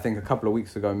 And I think a couple of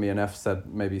weeks ago, me and F said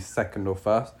maybe second or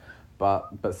first.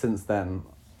 But since then,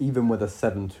 even with a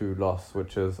 7-2 loss,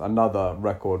 which is another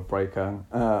record breaker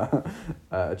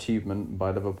achievement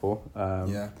by Liverpool,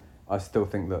 I still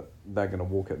think that they're going to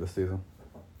walk it this season.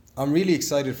 I'm really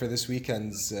excited for this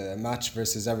weekend's match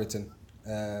versus Everton.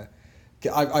 I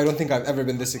don't think I've ever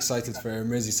been this excited for a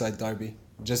Merseyside derby,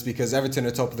 just because Everton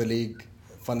are top of the league,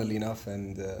 funnily enough,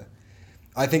 and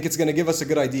I think it's going to give us a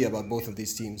good idea about both of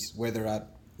these teams, where they're at.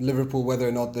 Liverpool, whether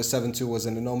or not the 7-2 was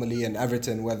an anomaly, and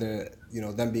Everton, whether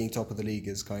them being top of the league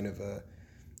is kind of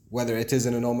whether it is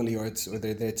an anomaly or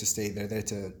they're there to stay. They're there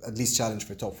to at least challenge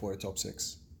for top 4 or top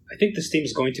 6. I think this game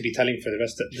is going to be telling for the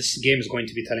rest of this game is going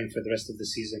to be telling for the rest of the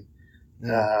season.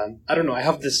 I don't know. I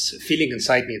have this feeling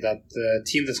inside me that the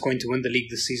team that's going to win the league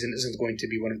this season isn't going to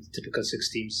be one of the typical 6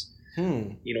 teams.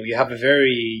 You have a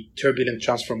very turbulent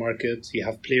transfer market. You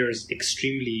have players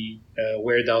extremely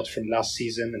weared out from last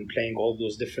season and playing all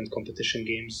those different competition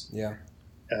games. Yeah.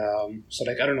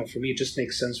 So I don't know. For me, it just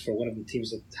makes sense for one of the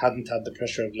teams that hadn't had the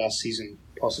pressure of last season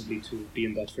possibly to be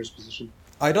in that first position.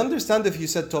 I'd understand if you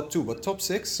said top 2, but top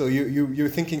 6. So you're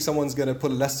thinking someone's gonna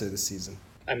pull Leicester this season?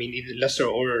 I mean, either Leicester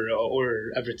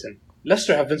or Everton.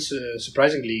 Leicester have been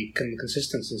surprisingly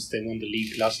consistent since they won the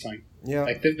league last time. Yeah,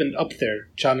 they've been up there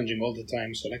challenging all the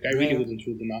time. So I really wouldn't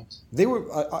rule them out. They were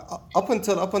up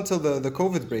until the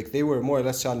COVID break. They were more or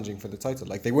less challenging for the title.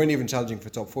 They weren't even challenging for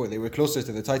top 4. They were closer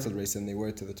to the title race than they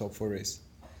were to the top 4 race.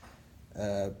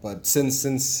 But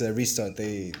since restart,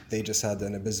 they just had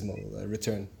an abysmal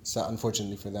return. So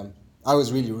unfortunately for them, I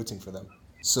was really rooting for them.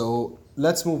 So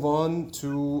let's move on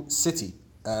to City.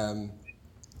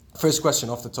 First question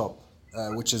off the top,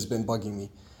 which has been bugging me.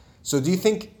 So do you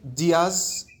think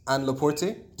Diaz and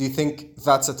Laporte, do you think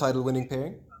that's a title-winning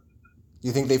pairing? Do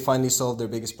you think they finally solved their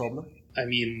biggest problem? I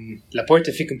mean, Laporte,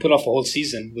 if he can pull off a whole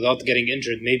season without getting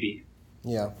injured, maybe.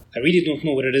 Yeah. I really don't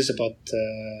know what it is about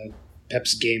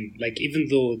Pep's game. Even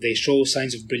though they show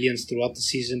signs of brilliance throughout the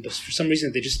season, but for some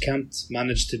reason they just can't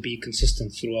manage to be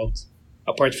consistent throughout,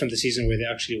 apart from the season where they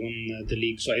actually won the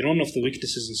league. So I don't know if the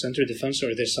weakness is in centre defence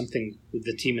or there's something with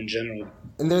the team in general.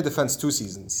 In their defence, 2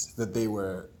 seasons that they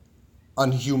were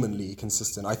unhumanly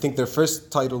consistent. I think their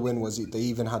first title win was they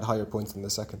even had higher points than the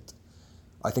second.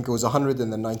 I think it was 100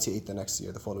 and then 98 the next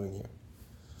year, the following year.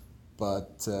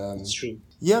 But it's true.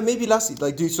 Yeah, maybe last.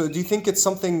 Do you think it's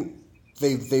something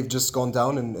they've just gone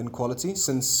down in quality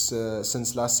since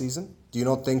last season? Do you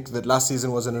not think that last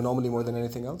season was an anomaly more than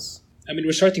anything else? I mean,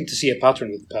 we're starting to see a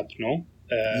pattern with Pep, no?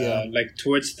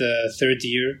 Towards the third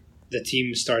year, the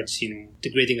team starts,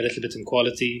 degrading a little bit in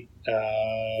quality.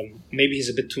 Maybe he's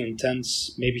a bit too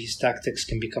intense. Maybe his tactics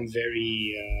can become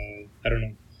very,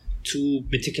 too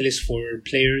meticulous for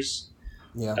players.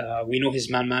 Yeah. We know his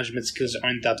man management skills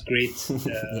aren't that great.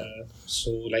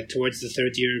 So, towards the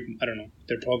third year, I don't know.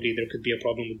 There could be a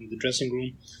problem within the dressing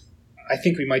room. I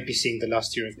think we might be seeing the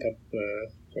last year of Pep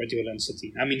Guardiola and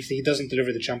City. I mean, if he doesn't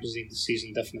deliver the Champions League this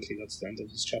season, definitely that's the end of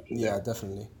his chapter. Yeah,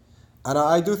 definitely. And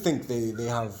I do think they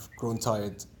have grown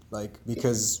tired,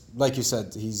 because, like you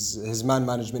said, his man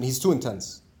management, he's too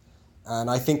intense. And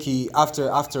I think he, after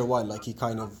a while,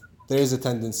 there is a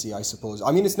tendency, I suppose.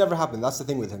 I mean, it's never happened. That's the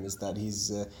thing with him, is that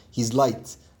he's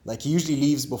light. He usually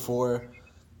leaves before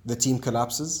the team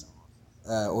collapses.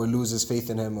 Or loses faith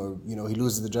in him, or he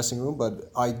loses the dressing room.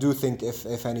 But I do think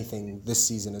if anything, this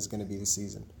season is going to be the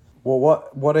season. Well,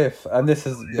 what if? And this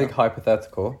is big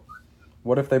hypothetical.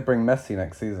 What if they bring Messi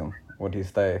next season? Would he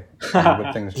stay?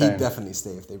 Would things change? He'd definitely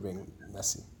stay if they bring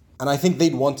Messi, and I think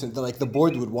they'd want him. The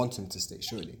board would want him to stay,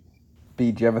 surely.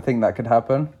 B, do you ever think that could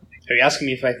happen? Are you asking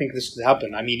me if I think this could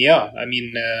happen? I mean, yeah. I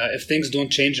mean, if things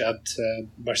don't change at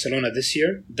Barcelona this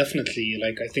year, definitely.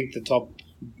 I think the top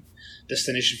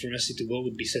destination for Messi to go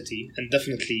would be City, and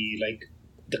definitely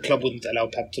the club wouldn't allow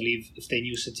Pep to leave if they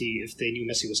knew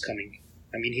Messi was coming.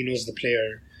 I mean, he knows the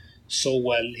player so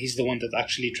well. He's the one that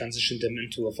actually transitioned him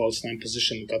into a false nine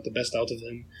position, got the best out of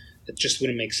him. It just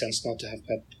wouldn't make sense not to have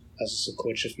Pep as a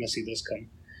coach if Messi does come.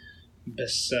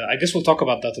 But I guess we'll talk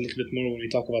about that a little bit more when we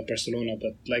talk about Barcelona.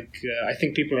 But I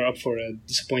think people are up for a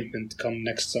disappointment come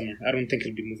next summer. I don't think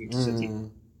he'll be moving to City.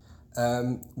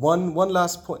 One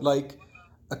last point, like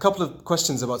a couple of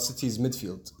questions about City's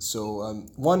midfield. So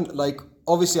one, like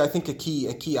obviously, I think a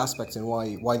key aspect in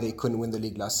why they couldn't win the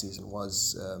league last season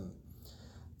was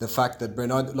the fact that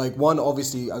Bernard, like one,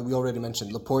 obviously we already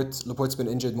mentioned Laporte's been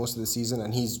injured most of the season,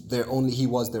 and he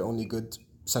was their only good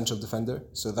central defender,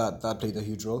 so that played a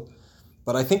huge role.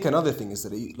 But I think another thing is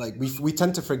that we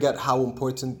tend to forget how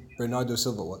important Bernardo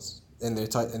Silva was in their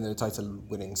title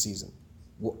winning season.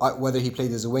 Whether he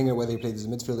played as a winger, whether he played as a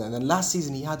midfielder, and then last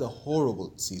season he had a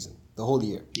horrible season the whole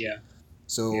year. Yeah.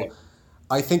 So Yeah.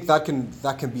 I think that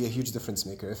can be a huge difference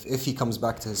maker if he comes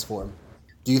back to his form.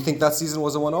 Do you think that season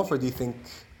was a one-off, or do you think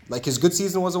like his good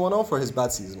season was a one-off, or his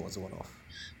bad season was a one-off?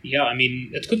 Yeah, I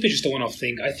mean, it could be just a one-off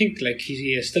thing. I think like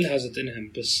he still has it in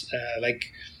him, but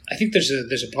I think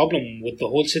there's a problem with the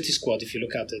whole City squad if you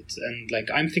look at it, and like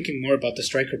I'm thinking more about the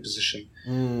striker position.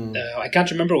 I can't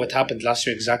remember what happened last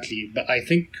year exactly, but I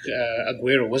think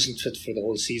Aguero wasn't fit for the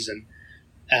whole season,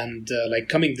 and like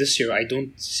coming this year, I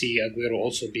don't see Aguero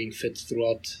also being fit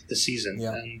throughout the season,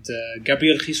 Yeah. and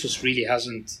Gabriel Jesus really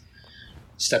hasn't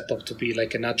stepped up to be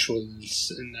like a natural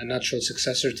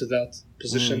successor to that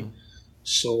position.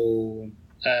 So,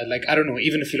 like, I don't know,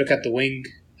 even if you look at the wing,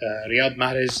 Riyad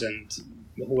Mahrez and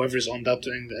whoever's on that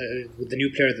wing, with the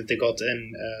new player that they got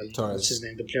in, Torres. what's his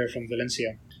name, the player from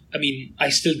Valencia. I mean, I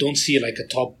still don't see like a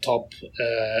top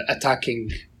attacking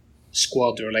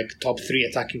squad or like top 3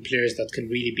 attacking players that can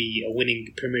really be a winning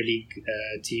Premier League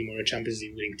team or a Champions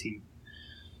League winning team.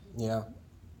 Yeah.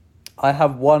 I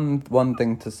have one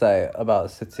thing to say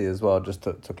about City as well, just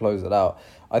to close it out.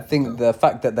 I think the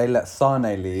fact that they let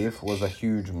Sane leave was a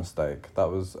huge mistake. That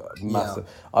was massive.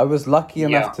 I was lucky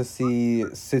enough to see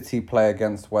City play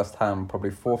against West Ham probably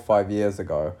 4 or 5 years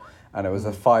ago, and it was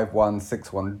a 5-1,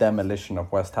 6-1 demolition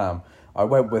of West Ham. I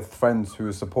went with friends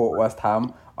who support West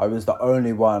Ham. I was the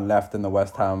only one left in the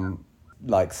West Ham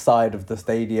like side of the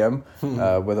stadium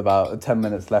with about 10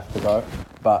 minutes left to go.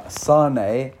 But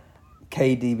Sane,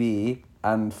 KDB,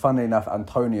 and funnily enough,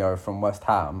 Antonio from West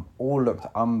Ham all looked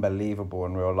unbelievable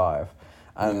in real life.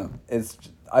 And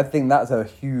I think that's a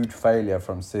huge failure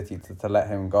from City to let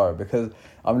him go, because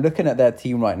I'm looking at their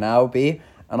team right now, B,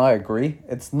 and I agree.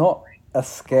 It's not a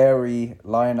scary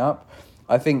lineup.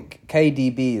 I think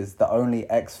KDB is the only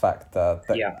X factor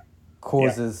that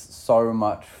causes so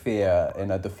much fear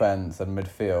in a defence and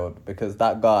midfield, because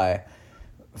that guy,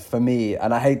 for me,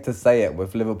 and I hate to say it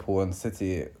with Liverpool and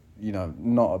City, you know,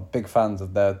 not big fans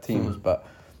of their teams, but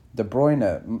De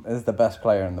Bruyne is the best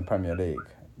player in the Premier League.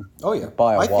 Oh yeah,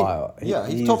 by a while.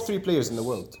 He's top 3 players in the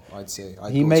world, I'd say.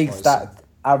 He makes that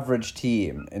average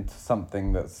team into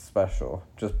something that's special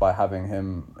just by having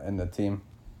him in the team.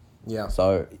 Yeah.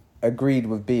 So agreed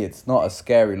with B. It's not a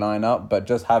scary lineup, but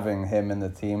just having him in the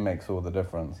team makes all the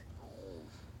difference.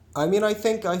 I mean, I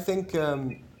think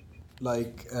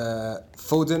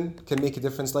Foden can make a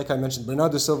difference. Like I mentioned,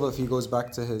 Bernardo Silva, if he goes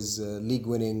back to his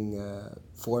league-winning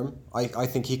form, I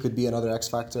think he could be another X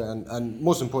factor, and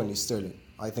most importantly, Sterling.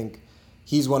 I think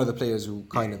he's one of the players who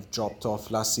kind of dropped off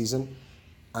last season,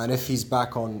 and if he's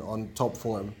back on top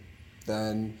form,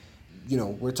 then, you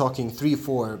know, we're talking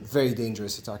 3-4 very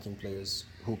dangerous attacking players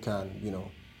who can, you know,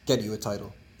 get you a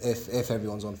title if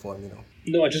everyone's on form, you know.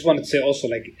 No, I just wanted to say also,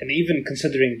 like, and even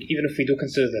if we do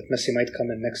consider that Messi might come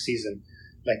in next season,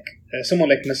 like, someone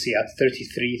like Messi at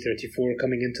 33, 34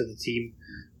 coming into the team,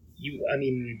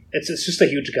 it's just a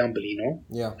huge gamble, you know?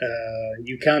 Yeah.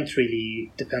 You can't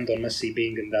really depend on Messi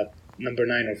being in that number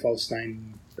 9 or false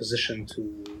 9 position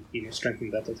to, you know,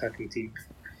 strengthen that attacking team.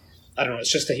 I don't know,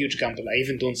 it's just a huge gamble. I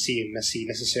even don't see Messi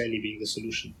necessarily being the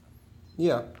solution.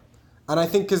 Yeah. And I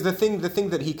think because the thing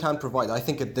that he can provide, I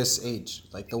think at this age,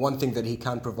 like the one thing that he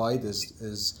can provide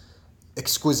is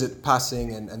exquisite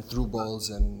passing and through balls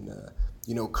and,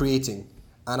 you know, creating.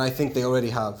 And I think they already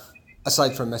have,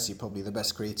 aside from Messi, probably the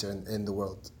best creator in the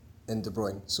world, in De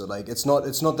Bruyne. So like it's not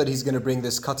that he's going to bring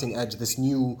this cutting edge, this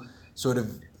new sort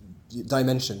of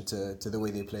dimension to the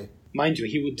way they play. Mind you,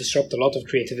 he would disrupt a lot of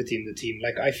creativity in the team.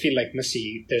 Like, I feel like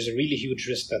Messi, there's a really huge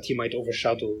risk that he might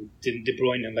overshadow De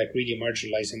Bruyne and like really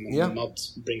marginalize him and not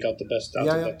bring out the best out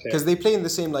of that player. Because they play in the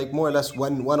same, like, more or less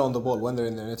when on the ball, when they're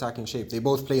in an attacking shape, they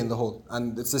both play in the hole.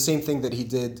 And it's the same thing that he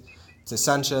did to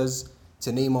Sanchez,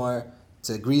 to Neymar,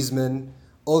 to Griezmann.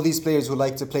 All these players who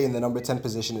like to play in the number 10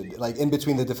 position, like in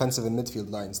between the defensive and midfield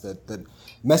lines, that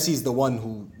Messi's the one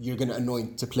who you're going to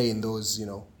anoint to play in those, you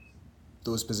know,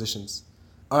 those positions.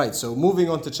 All right, so moving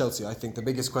on to Chelsea, I think the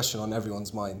biggest question on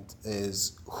everyone's mind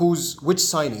is which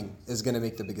signing is going to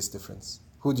make the biggest difference?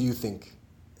 Who do you think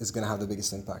is going to have the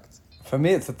biggest impact? For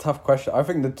me, it's a tough question. I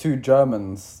think the 2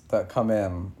 Germans that come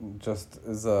in just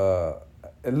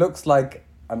it looks like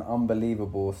an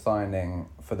unbelievable signing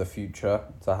for the future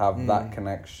to have that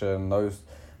connection. Those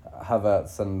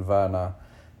Havertz and Werner,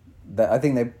 I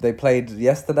think they played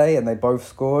yesterday and they both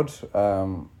scored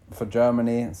for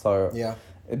Germany. So Yeah.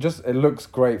 it looks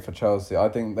great for Chelsea. I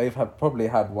think they've probably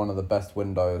had one of the best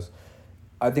windows.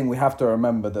 I think we have to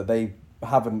remember that they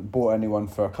haven't bought anyone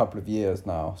for a couple of years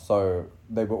now, so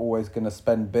they were always going to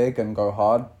spend big and go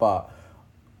hard. But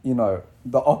you know,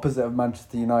 the opposite of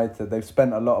Manchester United, they've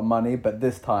spent a lot of money, but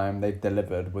this time they've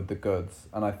delivered with the goods,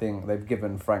 and I think they've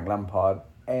given Frank Lampard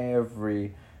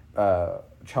every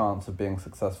chance of being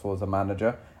successful as a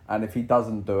manager. And if he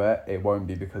doesn't do it, it won't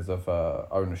be because of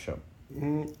ownership.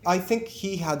 I think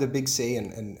he had a big say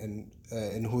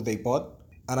in who they bought,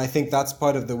 and I think that's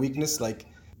part of the weakness. Like,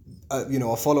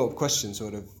 a follow-up question,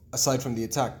 sort of aside from the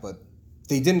attack, but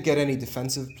they didn't get any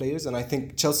defensive players, and I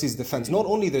think Chelsea's defense, not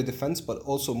only their defense, but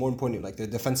also more importantly, like their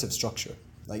defensive structure.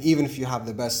 Like, even if you have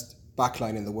the best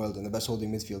backline in the world and the best holding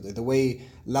midfielder, the way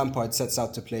Lampard sets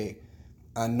out to play,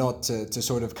 and not to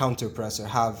sort of counter press or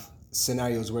have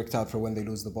scenarios worked out for when they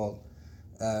lose the ball.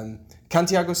 Can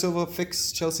Thiago Silva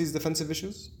fix Chelsea's defensive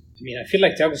issues? I mean, I feel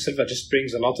like Thiago Silva just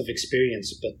brings a lot of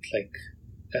experience, but like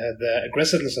the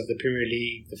aggressiveness of the Premier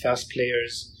League, the fast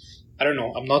players, I don't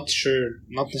know. I'm not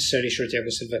necessarily sure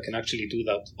Thiago Silva can actually do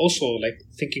that. Also, like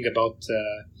thinking about,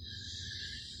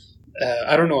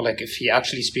 I don't know, like if he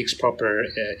actually speaks proper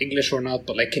English or not,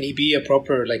 but like can he be a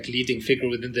proper like leading figure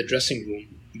within the dressing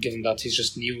room, given that he's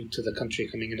just new to the country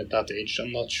coming in at that age?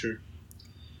 I'm not sure.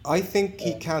 I think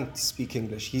he can't speak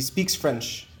English. He speaks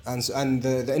French. And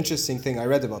the interesting thing I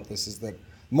read about this is that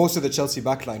most of the Chelsea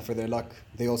backline, for their luck,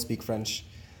 they all speak French.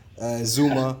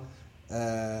 Zuma,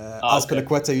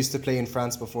 Azpilicueta used to play in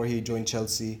France before he joined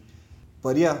Chelsea.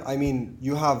 But yeah, I mean,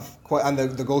 you have and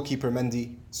the goalkeeper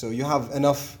Mendy. So you have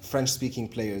enough French-speaking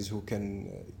players who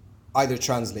can either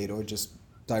translate or just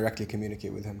directly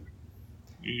communicate with him.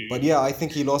 But yeah, I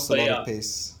think he lost a lot of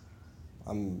pace.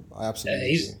 I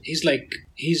absolutely agree.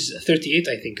 He's 38,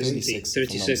 I think, isn't he? 36.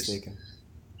 If I'm not mistaken.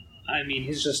 I mean,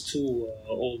 he's just too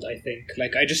old, I think.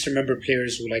 Like, I just remember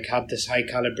players who like had this high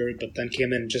caliber, but then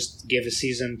came in, just gave a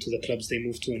season to the clubs they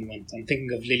moved to and went. I'm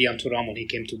thinking of Lilian Thuram when he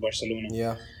came to Barcelona.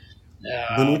 Yeah.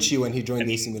 Bonucci when he joined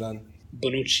AC Milan.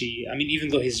 Bonucci, I mean, even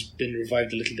though he's been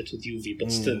revived a little bit with Juve,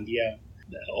 but still, yeah.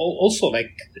 Also,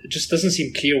 like, it just doesn't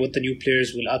seem clear what the new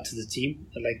players will add to the team.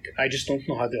 Like, I just don't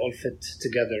know how they all fit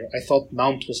together. I thought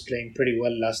Mount was playing pretty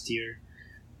well last year.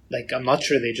 Like, I'm not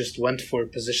sure they just went for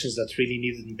positions that really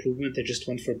needed improvement. They just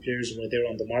went for players who were there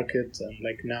on the market, and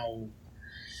like now,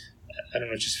 I don't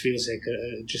know. It just feels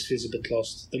a bit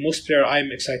lost. The most player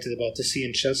I'm excited about to see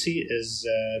in Chelsea is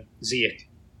Ziyech.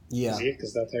 Yeah. Ziyech,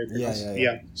 is that how you pronounce it?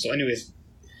 Yeah. So, anyways,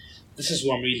 this is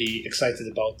what I'm really excited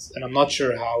about, and I'm not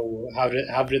sure how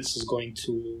Havertz is going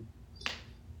to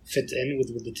fit in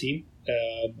with the team.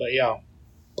 But yeah.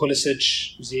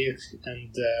 Pulisic, Ziyech,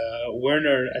 and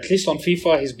Werner, at least on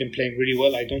FIFA, he's been playing really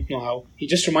well. I don't know how. He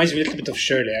just reminds me a little bit of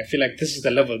Shirley. I feel like this is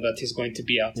the level that he's going to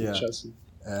be at in Chelsea.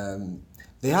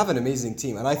 They have an amazing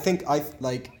team. And I think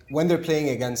when they're playing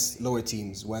against lower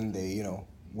teams, when they,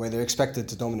 where they're expected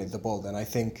to dominate the ball, then I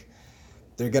think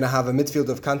they're going to have a midfield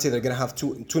of Kante. They're going to have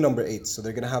two number 8s. So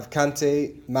they're going to have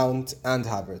Kante, Mount, and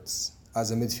Havertz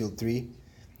as a midfield 3.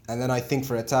 And then I think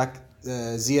for attack,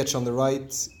 Ziyech on the right,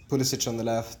 Pulisic on the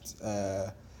left,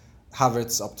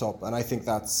 Havertz up top, and I think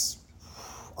that's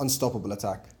unstoppable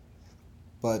attack.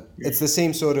 But it's the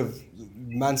same sort of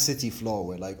Man City flaw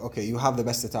where, like, okay, you have the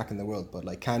best attack in the world, but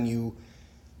like, can you,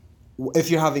 if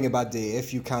you're having a bad day,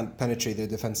 if you can't penetrate their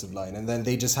defensive line, and then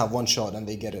they just have one shot and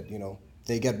they get it,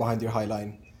 they get behind your high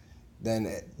line, then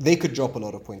they could drop a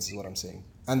lot of points, is what I'm saying,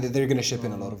 and they're going to ship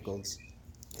in a lot of goals.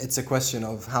 It's a question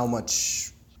of how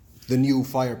much the new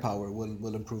firepower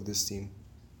will improve this team.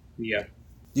 Yeah.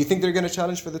 Do you think they're going to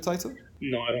challenge for the title?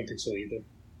 No, I don't think so either.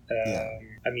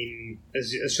 I mean,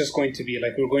 it's just going to be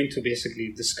like we're going to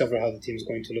basically discover how the team's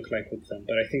going to look like with them.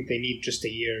 But I think they need just a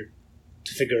year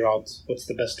to figure out what's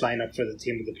the best lineup for the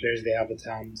team with the players they have at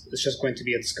hand. It's just going to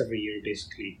be a discovery year,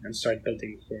 basically, and start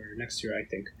building for next year, I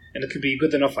think. And it'll be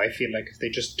good enough, I feel like, if they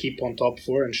just keep on top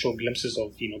 4 and show glimpses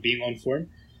of, being on form.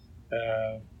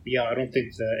 I don't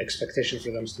think the expectation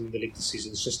for them is to win the league this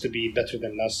season. It's just to be better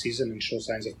than last season and show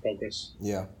signs of progress.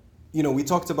 Yeah. We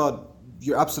talked about,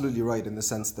 you're absolutely right in the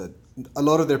sense that a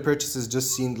lot of their purchases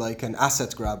just seemed like an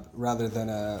asset grab rather than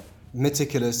a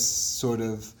meticulous sort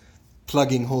of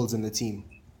plugging holes in the team.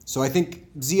 So I think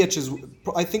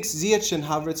Ziyech and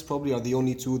Havertz probably are the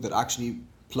only two that actually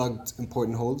plugged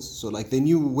important holes. So like they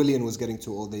knew Willian was getting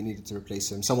too old, they needed to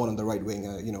replace him. Someone on the right wing,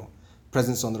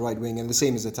 presence on the right wing, and the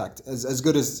same is attacked. As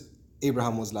good as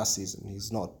Abraham was last season, he's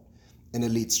not an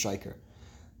elite striker.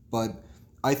 But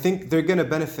I think they're going to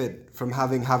benefit from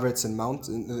having Havertz and Mount.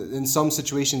 In some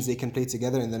situations, they can play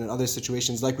together, and then in other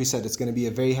situations, like we said, it's going to be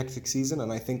a very hectic season.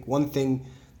 And I think one thing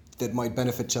that might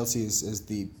benefit Chelsea is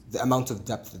the amount of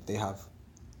depth that they have.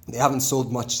 They haven't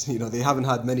sold much, they haven't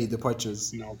had many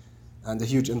departures and a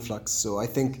huge influx. So I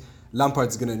think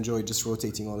Lampard's going to enjoy just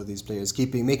rotating all of these players,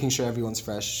 making sure everyone's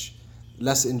fresh,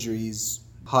 less injuries,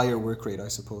 higher work rate, I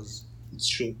suppose. It's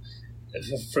true.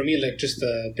 For me, like, just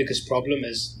the biggest problem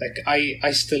is, like,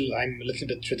 I'm a little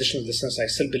bit traditional in the sense I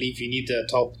still believe you need a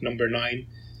top number 9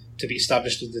 to be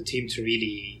established with the team to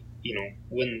really,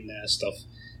 win stuff.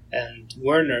 And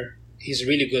Werner, he's a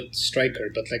really good striker,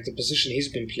 but like the position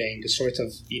he's been playing is sort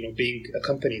of, being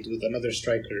accompanied with another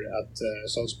striker at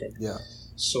Salzburg. Yeah.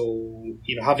 So,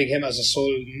 having him as a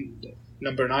sole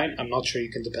number 9, I'm not sure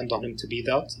you can depend on him to be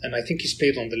that. And I think he's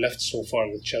played on the left so far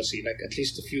with Chelsea. Like, at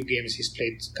least a few games he's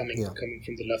played coming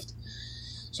from the left.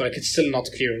 So like, it's still not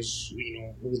clear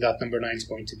who that number 9 is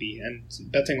going to be. And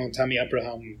betting on Tammy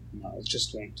Abraham, it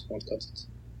just won't cut it.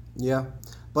 Yeah,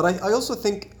 but I also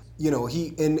think he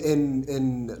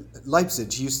in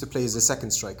Leipzig he used to play as a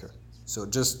second striker. So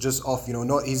just off,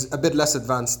 he's a bit less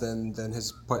advanced than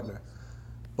his partner.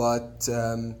 But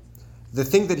the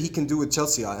thing that he can do with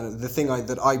Chelsea, the thing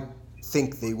that I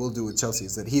think they will do with Chelsea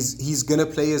is that he's gonna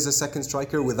play as a second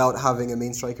striker without having a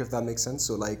main striker, if that makes sense.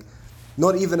 So like,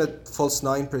 not even a false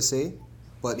 9 per se,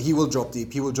 but he will drop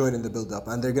deep. He will join in the build-up,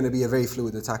 and they're gonna be a very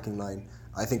fluid attacking line.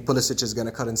 I think Pulisic is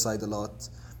gonna cut inside a lot.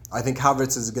 I think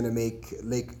Havertz is gonna make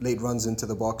late runs into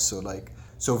the box.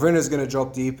 So Werner's gonna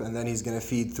drop deep, and then he's gonna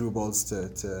feed through balls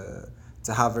to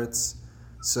Havertz.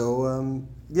 So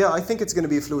I think it's gonna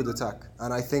be a fluid attack,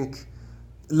 and I think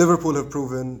Liverpool have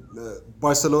proven,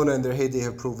 Barcelona in their heyday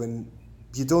have proven,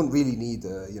 you don't really need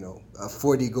a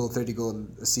 40-goal, 30-goal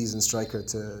a season striker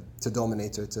to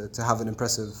dominate or to have an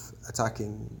impressive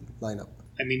attacking lineup.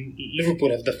 I mean, Liverpool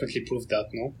have definitely proved that,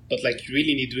 no? But like, you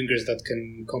really need wingers that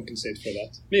can compensate for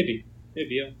that. Maybe,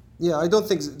 yeah. Yeah, I don't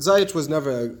think Ziyech was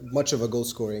never much of a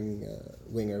goal-scoring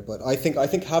winger, but I think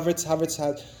Havertz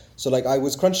had. So like, I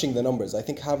was crunching the numbers. I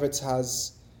think Havertz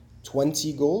has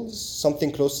 20 goals,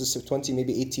 something close to 20,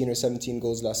 maybe 18 or 17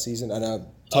 goals last season, and a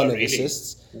ton of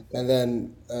assists. Okay. And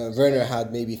then Werner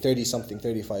had maybe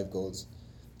 35 goals.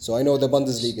 So I know the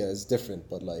Bundesliga is different,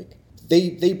 but like,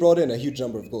 they brought in a huge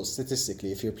number of goals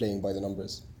statistically if you're playing by the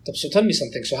numbers. So tell me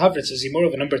something. So Havertz, is he more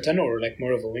of a number 10 or like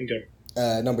more of a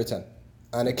winger? Number 10.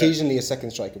 And occasionally a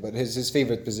second striker, but his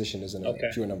favorite position is a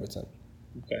pure number 10.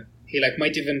 Okay. He like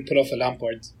might even pull off a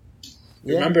Lampard.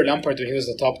 Remember Lampard when he was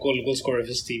the top goal scorer of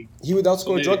his team? He would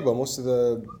outscore Drogba most of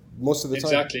the time.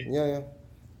 Exactly. Yeah.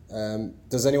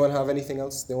 Does anyone have anything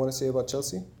else they want to say about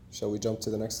Chelsea? Shall we jump to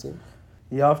the next team?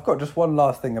 Yeah, I've got just one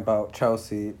last thing about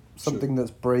Chelsea. Something that's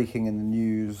breaking in the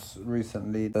news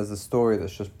recently. There's a story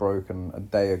that's just broken a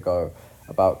day ago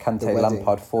about Kante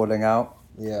Lampard falling out.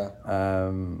 Yeah.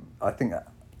 I think,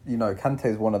 Kante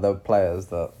is one of the players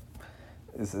that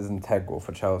is integral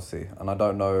for Chelsea. And I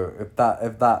don't know if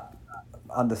that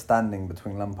understanding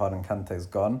between Lampard and Kante is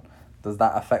gone, does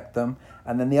that affect them?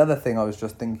 And then the other thing I was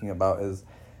just thinking about is,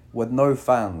 with no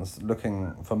fans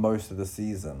looking for most of the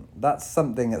season, that's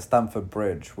something at Stamford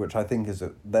Bridge, which I think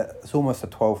it's almost a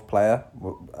 12th player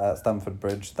at Stamford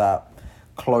Bridge, that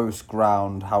close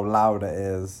ground, how loud it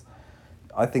is.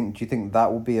 Do you think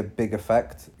that will be a big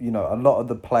effect? A lot of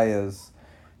the players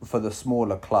for the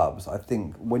smaller clubs, I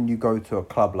think when you go to a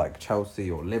club like Chelsea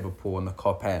or Liverpool on the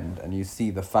top end and you see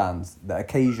the fans, the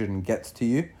occasion gets to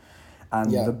you.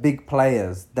 And the big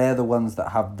players, they're the ones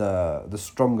that have the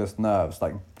strongest nerves,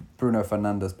 like Bruno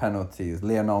Fernandes penalties,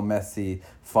 Lionel Messi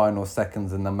final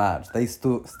seconds in the match. They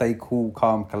still stay cool,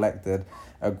 calm, collected.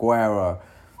 Aguero.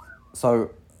 So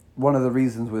one of the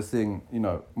reasons we're seeing,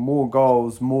 more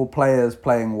goals, more players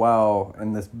playing well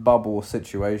in this bubble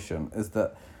situation is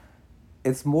that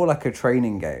it's more like a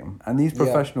training game. And these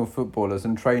professional footballers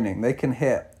in training, they can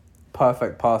hit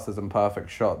perfect passes and perfect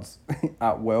shots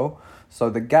at will. So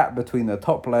the gap between the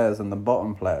top players and the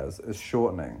bottom players is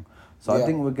shortening. So I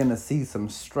think we're going to see some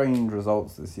strange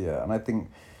results this year. And I think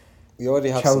we already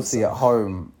have Chelsea at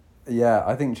home. Yeah,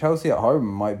 I think Chelsea at home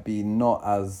might be not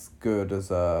as good as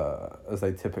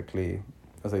they typically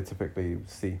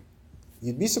see.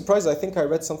 You'd be surprised. I think I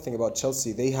read something about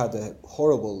Chelsea. They had a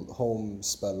horrible home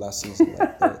spell last season.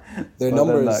 Like their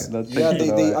numbers.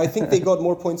 They I think they got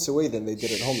more points away than they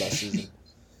did at home last season.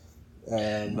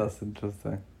 That's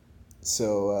interesting.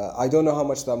 So I don't know how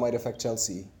much that might affect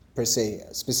Chelsea per se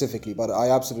specifically, but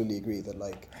I absolutely agree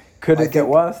that could it get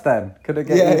worse then? Could it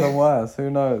get even worse?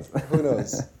 Who knows? Who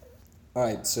knows? All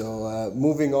right. So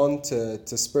moving on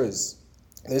to Spurs.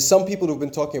 there's some people who've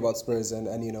been talking about Spurs and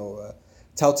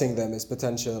touting them as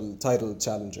potential title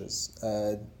challengers.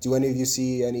 Do any of you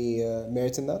see any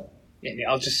merit in that? Yeah,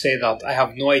 I'll just say that I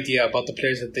have no idea about the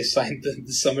players that they signed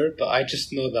this summer, but I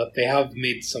just know that they have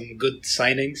made some good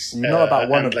signings. You know about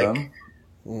one of like, them.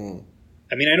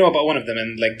 I mean, I know about one of them,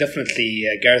 and like definitely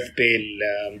Gareth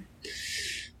Bale.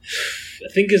 The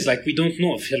thing is, like, we don't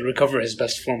know if he'll recover his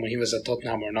best form when he was at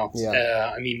Tottenham or not.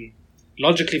 Yeah. I mean,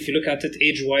 logically, if you look at it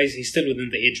age-wise, he's still within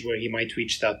the age where he might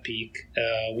reach that peak.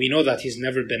 We know that he's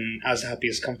never been as happy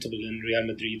as comfortable in Real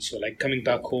Madrid. So, like, coming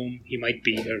back home, he might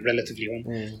be relatively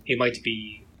home. He might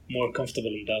be more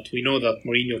comfortable in that. We know that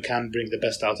Mourinho can bring the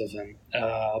best out of him.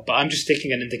 But I'm just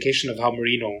taking an indication of how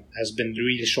Mourinho has been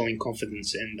really showing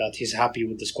confidence in that he's happy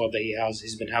with the squad that he has.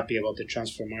 He's been happy about the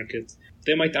transfer market.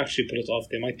 They might actually pull it off.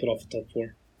 They might put off a top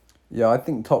 4. Yeah, I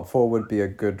think top 4 would be a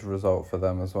good result for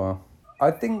them as well. I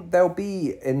think they'll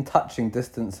be in touching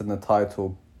distance in the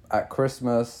title at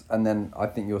Christmas, and then I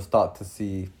think you'll start to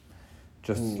see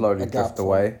just slowly drift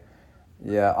away.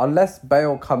 Yeah, unless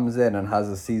Bale comes in and has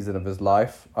a season of his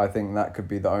life, I think that could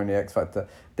be the only X factor.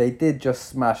 They did just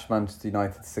smash Manchester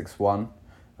United 6-1.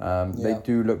 They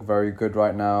do look very good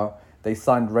right now. They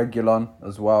signed Reguilon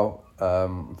as well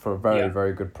for a very,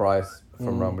 very good price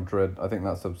from Real Madrid. I think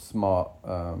that's a smart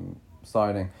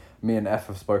signing. Me and F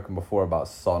have spoken before about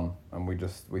Son, and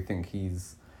we think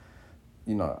he's,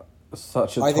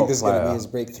 such a top player. I think this is going to be his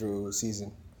breakthrough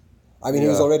season. I mean, he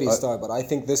was already a star, but I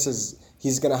think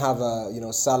he's going to have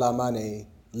a Salah Mane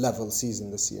level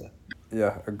season this year.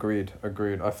 Yeah, agreed.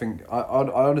 I think I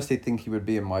honestly think he would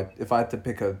be in my, if I had to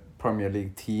pick a Premier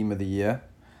League team of the year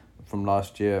from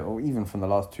last year or even from the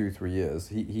last 2-3 years,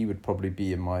 he would probably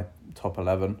be in my top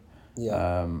 11.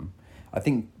 Yeah. I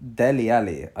think Dele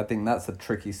Alli, I think that's a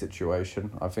tricky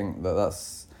situation. I think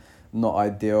that's not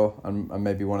ideal and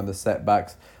maybe one of the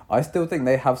setbacks. I still think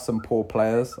they have some poor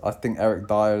players. I think Eric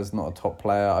Dyer is not a top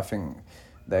player. I think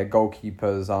their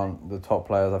goalkeepers aren't the top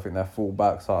players. I think their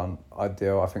fullbacks aren't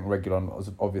ideal. I think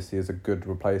Reguilon obviously is a good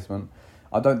replacement.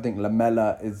 I don't think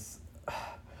Lamela is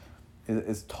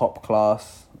top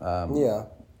class. Lo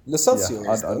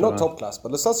Celso is not know. top class,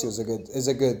 but Lo Celso is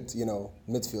a good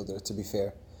midfielder, to be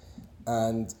fair.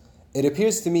 And it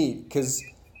appears to me, because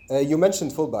you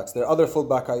mentioned fullbacks, there are other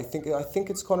fullback. I think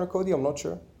it's Connor Cody. I'm not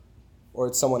sure, or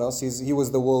it's someone else. He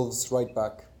was the Wolves right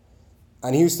back,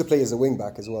 and he used to play as a wing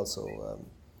back as well. So,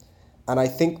 and I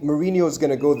think Mourinho is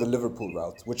going to go the Liverpool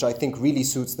route, which I think really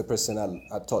suits the personnel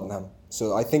at Tottenham.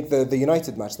 So I think the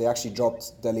United match, they actually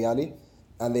dropped Dele Alli,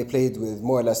 and they played with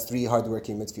more or less 3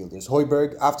 hardworking midfielders.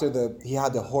 Højbjerg, he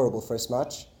had a horrible first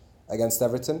match against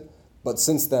Everton, but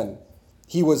since then,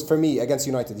 he was, for me, against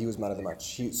United, he was man of the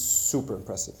match. He's super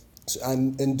impressive.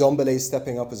 And Ndombele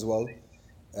stepping up as well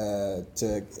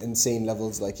to insane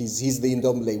levels. Like he's the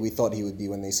Ndombele we thought he would be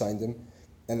when they signed him.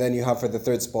 And then you have, for the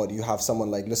third spot, you have someone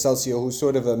like Lo Celso, who's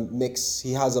sort of a mix.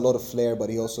 He has a lot of flair, but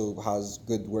he also has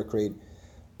good work rate.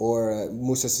 Or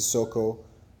Moussa Sissoko,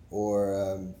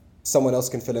 or someone else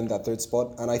can fill in that third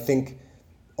spot. And I think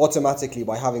automatically,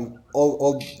 by having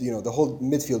all the whole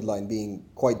midfield line being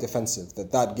quite defensive,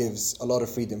 that gives a lot of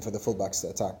freedom for the fullbacks to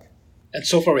attack. And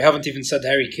so far we haven't even said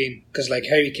Harry Kane, because like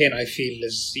Harry Kane, I feel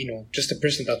is just a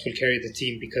person that will carry the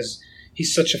team because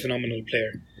he's such a phenomenal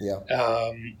player. Yeah.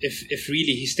 If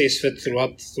really he stays fit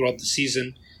throughout the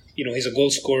season, he's a goal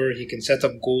scorer. He can set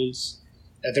up goals.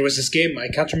 There was this game, I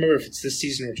can't remember if it's this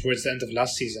season or towards the end of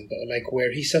last season, but like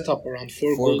where he set up around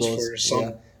 4 goals for Son.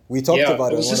 Yeah. We talked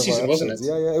about it. It was this season, wasn't it?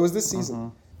 Yeah, it was this season.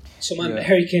 Mm-hmm. So man,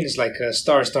 Harry Kane is like a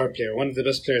star player, one of the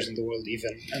best players in the world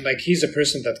even. And like he's a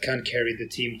person that can carry the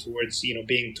team towards,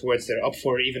 being towards their up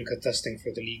for even contesting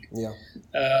for the league. Yeah.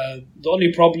 The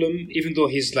only problem, even though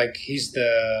he's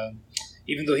the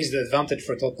advantage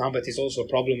for Tottenham, but he's also a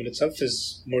problem in itself,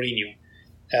 is Mourinho.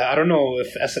 I don't know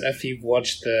if you've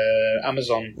watched the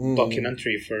Amazon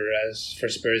documentary for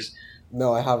Spurs.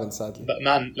 No, I haven't, sadly. But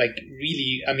man, like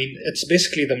really, I mean, it's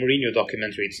basically the Mourinho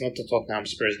documentary. It's not the Tottenham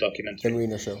Spurs documentary. The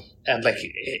Mourinho show. And like,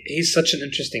 he's such an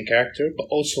interesting character, but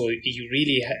also you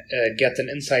really get an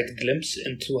inside glimpse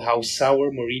into how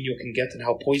sour Mourinho can get and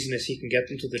how poisonous he can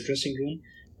get into the dressing room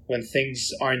when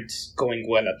things aren't going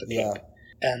well at the club. Yeah.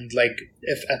 And like,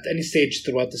 if at any stage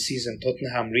throughout the season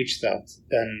Tottenham reach that,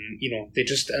 then they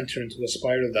just enter into a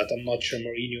spiral that I'm not sure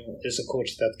Mourinho is a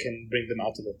coach that can bring them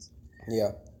out of it.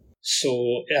 Yeah.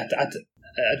 So at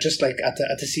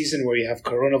a season where you have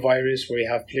coronavirus, where you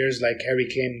have players like Harry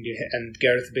Kane and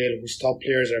Gareth Bale, whose top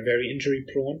players are very injury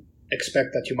prone, expect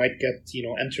that you might get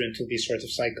enter into these sort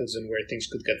of cycles and where things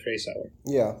could get very sour.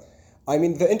 Yeah, I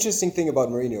mean the interesting thing about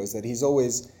Mourinho is that he's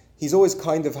always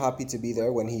kind of happy to be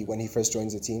there when he first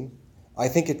joins a team, I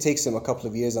think it takes him a couple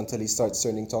of years until he starts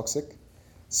turning toxic.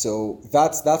 So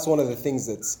that's one of the things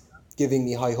that's giving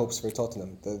me high hopes for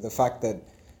Tottenham. The fact that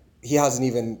he hasn't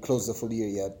even closed the full year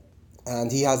yet,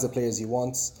 and he has the players he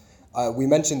wants. We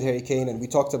mentioned Harry Kane, and we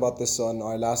talked about this on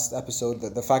our last episode,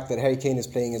 that the fact that Harry Kane is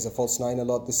playing as a false nine a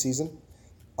lot this season,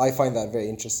 I find that very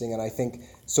interesting. And I think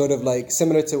sort of like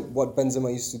similar to what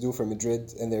Benzema used to do for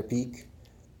Madrid in their peak,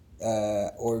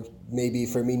 or maybe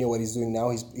Firmino, what he's doing now,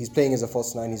 he's playing as a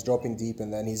false nine, he's dropping deep,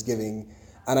 and then he's giving,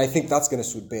 and I think that's going to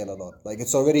suit Bale a lot. Like,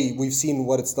 it's already, we've seen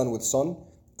what it's done with Son,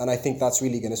 and I think that's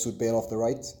really going to suit Bale off the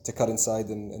right to cut inside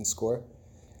and score.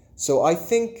 So I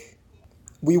think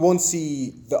we won't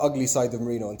see the ugly side of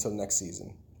Mourinho until next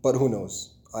season, but who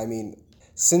knows? I mean,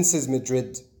 since his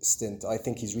Madrid stint, I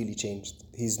think he's really changed.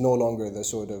 He's no longer the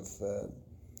sort of...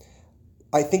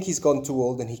 I think he's gone too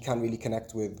old and he can't really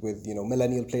connect with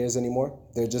millennial players anymore.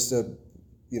 They're just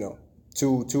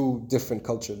too different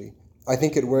culturally. I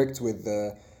think it worked with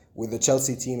the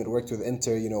Chelsea team. It worked with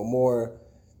Inter. More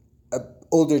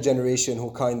older generation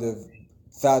who kind of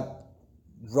that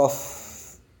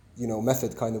rough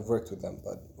method kind of worked with them.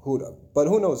 But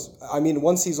who knows? I mean,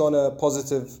 once he's on a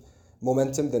positive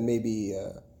momentum, then maybe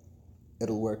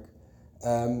it'll work.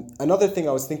 Another thing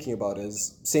I was thinking about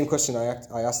is same question I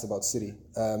asked about City.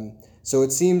 So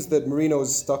it seems that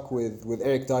Mourinho's stuck with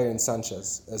Eric Dyer and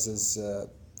Sanchez as his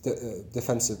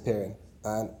defensive pairing,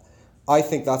 and I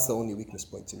think that's the only weakness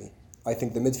point to me. I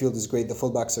think the midfield is great, the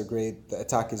fullbacks are great, the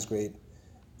attack is great.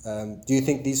 Do you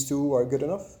think these two are good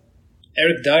enough?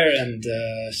 Eric Dyer and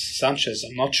Sanchez,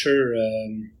 I'm not sure.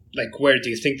 Where do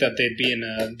you think that they'd be in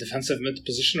a defensive mid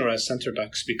position or as centre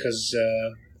backs? Because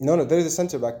no, they're the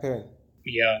centre back pairing.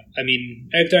 Yeah, I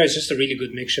mean, Eric Dyer is just a really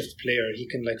good makeshift player. He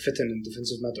can fit in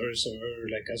defensive mid or as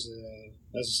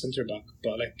a centre back.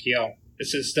 But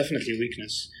it's definitely a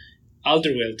weakness.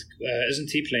 Alderweireld,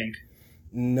 isn't he playing?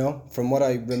 No, from what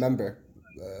I remember,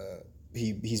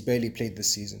 he's barely played this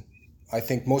season. I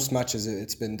think most matches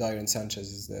it's been Dyer and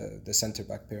Sanchez as the centre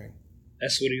back pairing.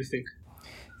 What do you think?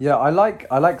 Yeah, I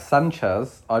like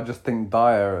Sanchez. I just think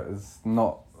Dyer is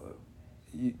not.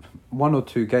 One or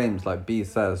two games, like B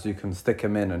says, you can stick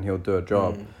him in and he'll do a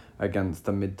job against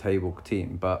a mid-table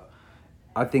team. But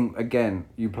I think, again,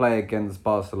 you play against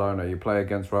Barcelona, you play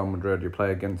against Real Madrid, you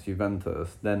play against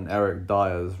Juventus, then Eric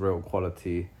Dyer's real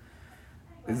quality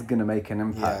is going to make an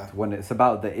impact. Yeah. When it's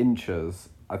about the inches,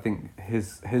 I think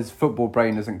his football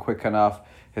brain isn't quick enough,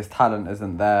 his talent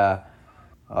isn't there.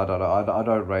 I don't know. I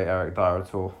don't rate Eric Dyer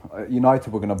at all.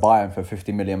 United were going to buy him for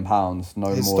 £50 million, His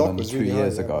more than was 2 really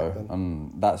years high, ago,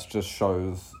 and that just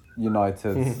shows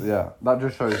United's. That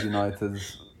just shows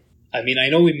United's. I mean, I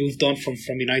know we moved on from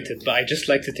United, but I just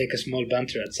like to take a small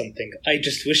banter at something. I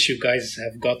just wish you guys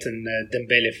have gotten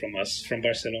Dembele from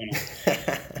Barcelona.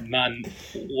 Man,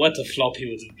 what a flop he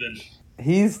would have been.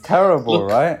 He's terrible,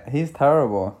 right? He's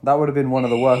terrible. That would have been one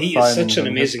of the worst signings. He is such an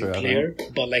in amazing history, player,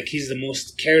 but he's the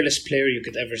most careless player you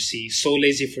could ever see. So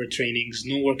lazy for trainings,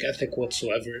 no work ethic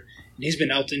whatsoever. And he's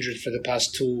been out injured for the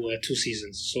past two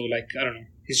seasons. So I don't know.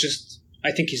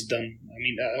 I think he's done. I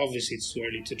mean, obviously it's too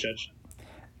early to judge.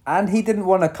 And he didn't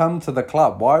want to come to the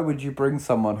club. Why would you bring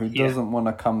someone who doesn't want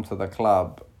to come to the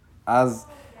club as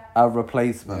a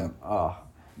replacement?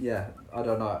 Yeah, I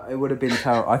don't know. It would have been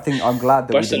terrible. I think I'm glad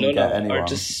that Barcelona we didn't get anyone. Are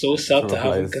just so sad to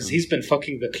have him because him. he's been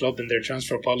fucking the club in their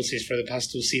transfer policies for the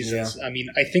past 2 seasons. Yeah. I mean,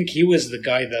 I think he was the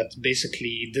guy that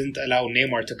basically didn't allow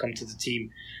Neymar to come to the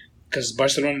team because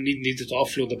Barcelona needed to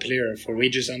offload the player for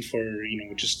wages and for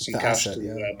just some cash to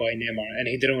buy Neymar, and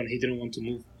he didn't want to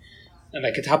move. And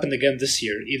it happened again this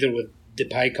year, either with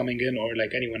Depay coming in or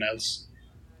anyone else.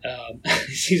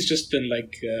 He's just been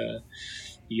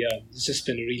it's just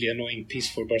been a really annoying piece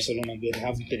for Barcelona. They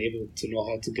haven't been able to know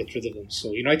how to get rid of him.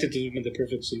 So United would have been the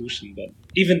perfect solution, but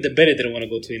even Dembele didn't want to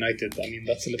go to United. I mean,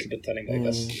 that's a little bit telling, I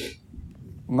guess.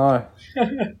 No.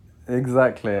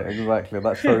 Exactly.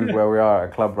 That shows where we are at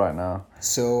a club right now.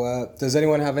 So, does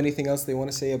anyone have anything else they want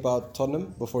to say about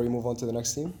Tottenham before we move on to the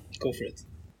next team? Go for it.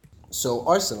 So,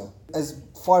 Arsenal, as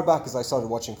far back as I started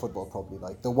watching football,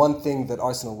 probably, the one thing that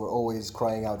Arsenal were always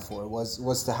crying out for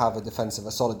was to have a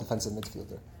solid defensive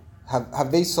midfielder.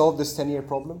 Have they solved this 10-year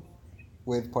problem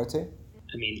with Partey?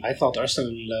 I mean, I thought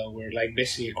Arsenal were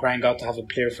basically crying out to have a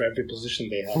player for every position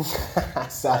they have.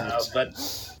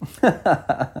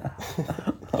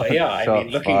 But yeah, I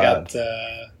mean, looking at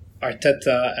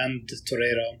Arteta and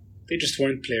Torreira, they just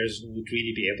weren't players who would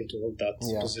really be able to hold that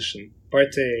position.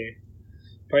 Partey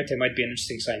might be an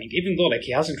interesting signing, even though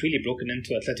he hasn't really broken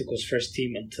into Atletico's first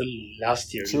team until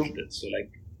last year. So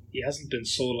he hasn't been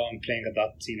so long playing at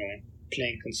that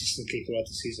playing consistently throughout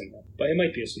the season. But it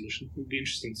might be a solution. It would be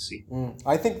interesting to see.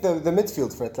 I think the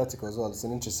midfield for Atletico as well is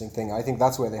an interesting thing. I think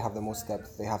that's where they have the most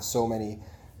depth. They have so many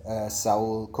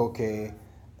Saul, Koke,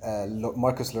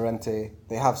 Marcus Llorente.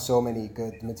 They have so many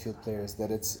good midfield players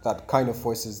that kind of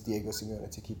forces Diego Simeone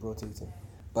to keep rotating.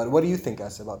 But what do you think,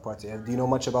 As, about Partey? Do you know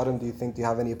much about him? Do you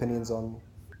have any opinions on?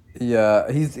 Yeah,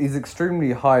 he's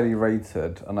extremely highly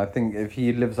rated, and I think if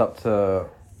he lives up to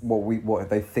what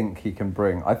they think he can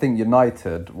bring, I think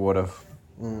United would have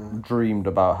dreamed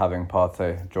about having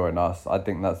Partey join us. I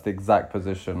think that's the exact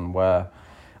position where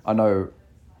I know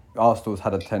Arsenal's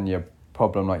had a 10-year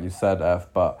problem, like you said,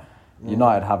 but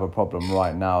United have a problem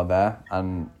right now there,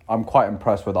 and I'm quite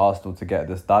impressed with Arsenal to get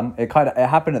this done. It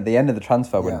happened at the end of the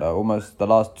transfer window, almost the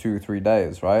last 2-3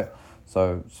 days, right?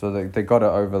 So they got it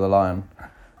over the line.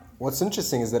 What's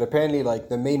interesting is that apparently, like,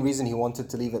 the main reason he wanted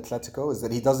to leave Atletico is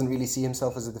that he doesn't really see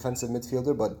himself as a defensive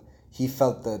midfielder, but he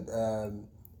felt that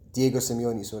Diego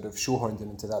Simeone sort of shoehorned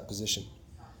him into that position.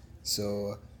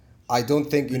 So I don't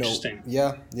think, Interesting.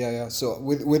 Yeah. So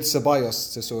with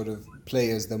Ceballos to sort of play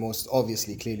as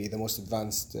clearly the most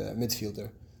advanced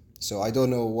midfielder. So I don't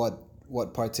know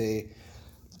what Partey...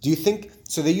 Do you think...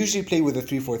 So they usually play with a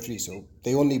 3-4-3, so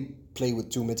they only play with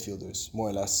two midfielders, more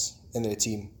or less, in their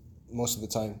team most of the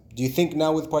time. Do you think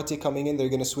now with Partey coming in, they're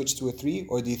going to switch to a 3,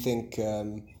 or do you think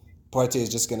Partey is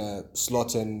just going to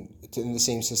slot in the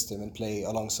same system and play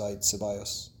alongside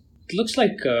Ceballos? It looks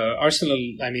like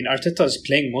Arteta is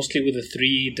playing mostly with a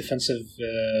 3 defensive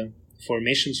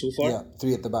formation so far. Yeah,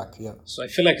 3 at the back, yeah. So I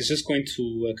feel like it's just going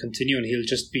to continue, and he'll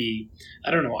just be...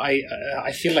 I don't know,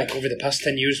 I feel like over the past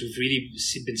 10 years, we've really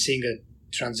been seeing a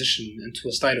transition into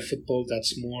a style of football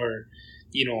that's more...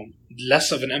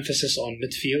 less of an emphasis on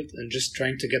midfield and just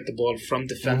trying to get the ball from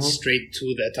defense straight to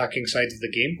the attacking side of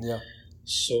the game. Yeah.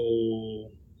 So,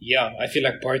 I feel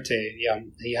like Partey,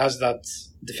 he has that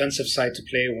defensive side to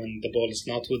play when the ball is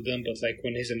not with them, but like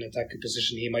when he's in an attacking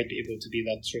position, he might be able to be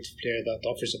that sort of player that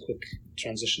offers a quick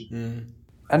transition.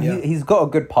 And he's got a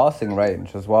good passing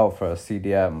range as well for a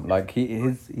CDM. Like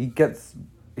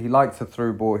he likes a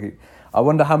through ball. I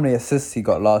wonder how many assists he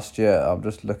got last year. I'm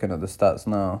just looking at the stats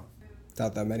now.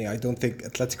 Not that many. I don't think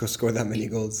Atletico scored that many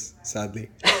goals, sadly.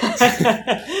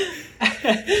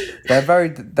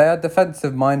 They are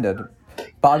defensive minded.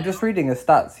 But I'm just reading his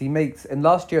stats. He makes, in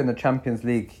last year in the Champions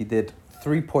League, he did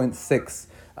 3.6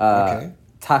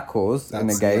 tackles in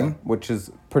a game, which is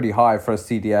pretty high for a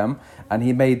CDM. And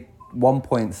he made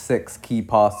 1.6 key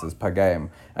passes per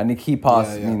game. And a key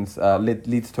pass means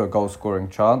leads to a goal scoring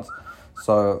chance.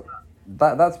 So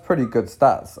that's pretty good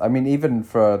stats. I mean, even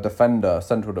for a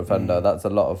central defender, that's a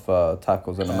lot of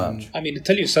tackles in a match. I mean, it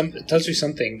tells you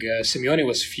something. Simeone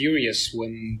was furious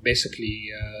when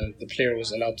basically the player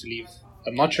was allowed to leave.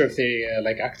 I'm not sure if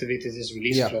they activated his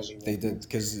release clause. Yeah, they did,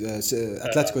 because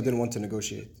Atletico didn't want to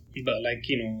negotiate. But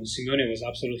Simeone was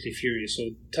absolutely furious. So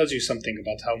it tells you something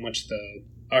about how much the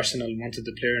Arsenal wanted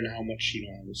the player and how much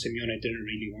Simeone didn't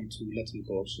really want to let him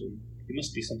go. So it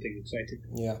must be something exciting.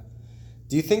 Yeah.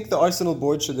 Do you think the Arsenal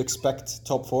board should expect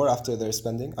top 4 after their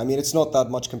spending? I mean, it's not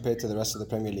that much compared to the rest of the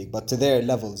Premier League, but to their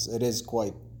levels, it is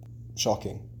quite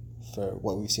shocking for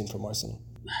what we've seen from Arsenal.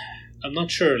 I'm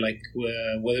not sure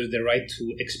whether they're right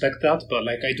to expect that, but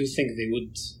I do think they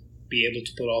would be able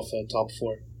to pull off a top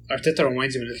 4. Arteta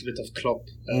reminds me a little bit of Klopp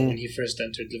when he first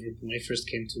entered Liverpool, when he first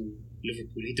came to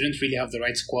Liverpool. He didn't really have the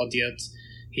right squad yet.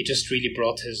 He just really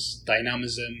brought his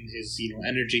dynamism, his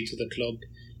energy to the club.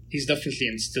 He's definitely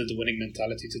instilled a winning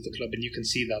mentality to the club, and you can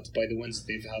see that by the wins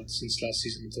they've had since last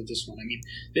season until this one. I mean,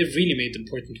 they've really made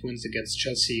important wins against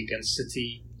Chelsea, against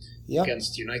City,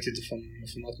 against United, if I'm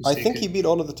not mistaken. I think he beat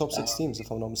all of the top 6 teams, if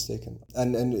I'm not mistaken.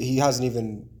 And he hasn't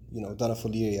even, done a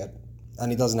full year yet.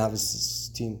 And he doesn't have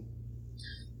his team.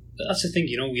 That's the thing,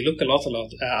 we look a lot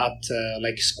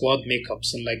at squad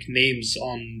makeups and names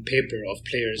on paper of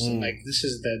players. And this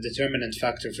is the determinant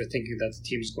factor for thinking that the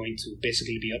team is going to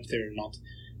basically be up there or not.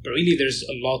 But really, there's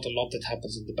a lot that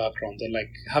happens in the background. And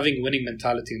having winning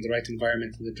mentality in the right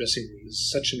environment in the dressing room is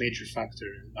such a major factor.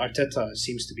 Arteta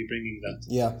seems to be bringing that.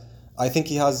 Yeah, I think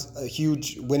he has a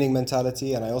huge winning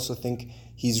mentality, and I also think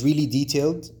he's really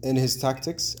detailed in his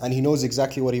tactics, and he knows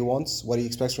exactly what he wants, what he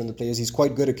expects from the players. He's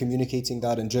quite good at communicating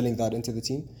that and drilling that into the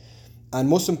team. And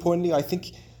most importantly, I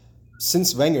think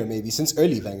since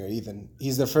early Wenger even,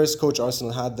 he's the first coach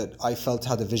Arsenal had that I felt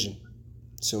had a vision.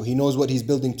 So he knows what he's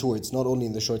building towards, not only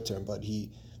in the short term, but he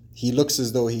looks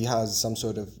as though he has some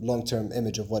sort of long-term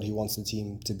image of what he wants the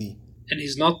team to be. And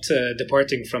he's not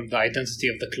departing from the identity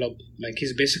of the club.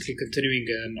 He's basically continuing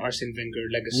an Arsene Wenger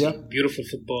legacy. Yeah. Beautiful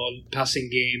football, passing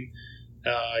game,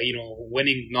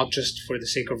 winning not just for the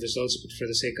sake of results, but for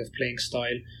the sake of playing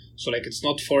style. So like it's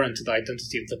not foreign to the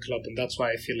identity of the club, and that's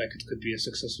why I feel like it could be a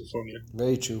successful formula.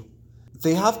 Very true.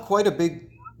 They have quite a big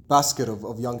basket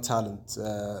of young talent.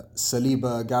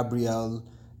 Saliba, Gabriel,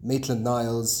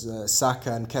 Maitland-Niles, Saka,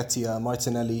 Nketiah,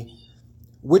 Martinelli.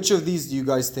 Which of these do you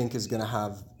guys think is going to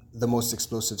have the most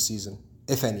explosive season,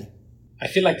 if any? I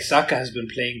feel like Saka has been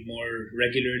playing more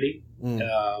regularly.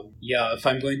 If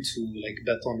I'm going to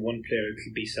bet on one player, it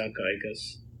could be Saka, I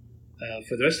guess.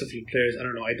 For the rest of the players, I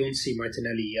don't know. I don't see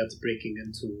Martinelli yet breaking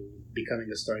into becoming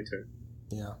a starter.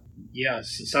 Yeah,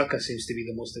 Saka seems to be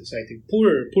the most exciting.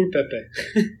 Poor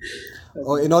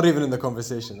Pepe. Not even in the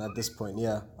conversation at this point.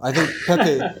 Yeah, I think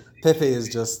Pepe is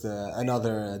just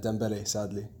another Dembele,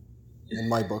 sadly, in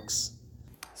my books.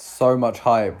 So much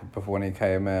hype before when he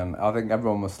came in. I think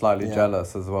everyone was slightly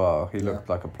jealous as well. He looked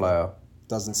like a player.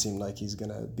 Doesn't seem like he's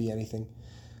gonna be anything.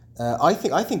 I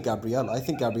think Gabriel. I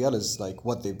think Gabriel is like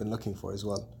what they've been looking for as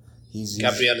well.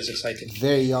 Gabriel is exciting.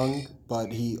 Very young,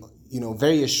 but he,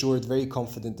 very assured, very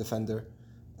confident defender.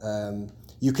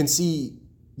 You can see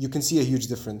a huge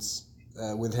difference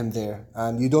with him there,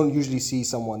 and you don't usually see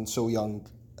someone so young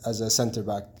as a centre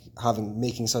back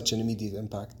making such an immediate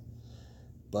impact.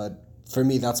 But for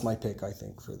me, that's my pick. I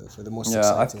think for the most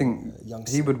exciting. I think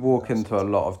he would walk into a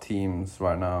lot of teams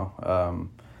right now.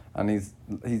 And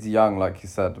he's young, like you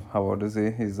said. How old is he?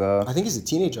 I think he's a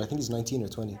teenager. I think he's 19 or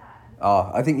 20.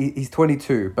 I think he's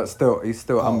 22, but he's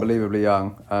still unbelievably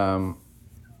young.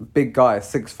 Big guy,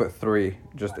 6'3",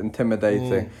 just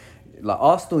intimidating. Like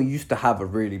Arsenal used to have a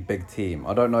really big team.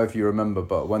 I don't know if you remember,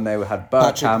 but when they had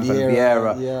Bergkamp and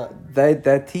Vieira,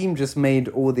 their team just made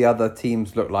all the other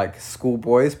teams look like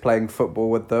schoolboys playing football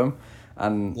with them,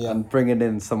 and bringing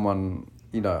in someone.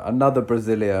 Another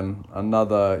Brazilian,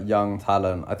 another young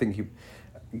talent. I think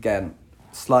again,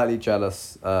 slightly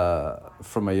jealous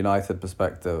from a United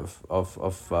perspective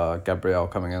of Gabriel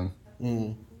coming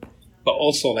in. But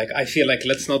also, I feel like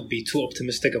let's not be too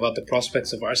optimistic about the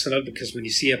prospects of Arsenal, because when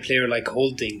you see a player like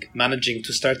Holding managing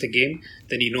to start a game,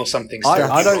 then something's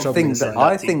I don't think that.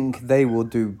 I think they will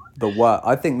do the work.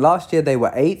 I think last year they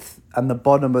were 8th and the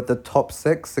bottom of the top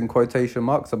 6 in quotation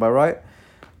marks. Am I right?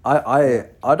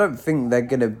 I don't think they're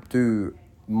going to do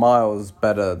miles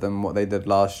better than what they did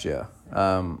last year.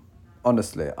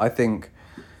 Honestly,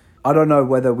 I don't know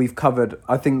whether we've covered.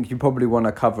 I think you probably want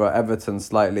to cover Everton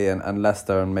slightly and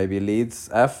Leicester and maybe Leeds,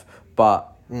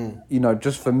 but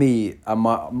just for me and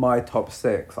my top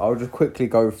 6, I'll just quickly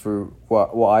go through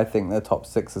what I think their top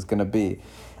 6 is going to be.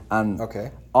 And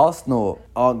Arsenal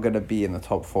aren't going to be in the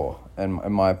top 4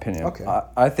 in my opinion.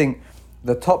 I think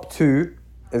the top 2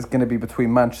 is going to be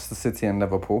between Manchester City and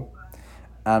Liverpool.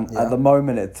 And at the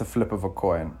moment, it's a flip of a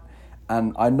coin.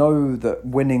 And I know that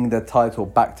winning the title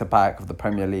back-to-back of the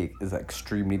Premier League is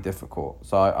extremely difficult.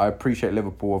 So I appreciate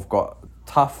Liverpool have got a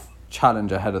tough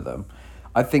challenge ahead of them.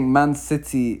 I think Man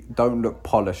City don't look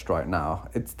polished right now.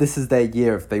 This is their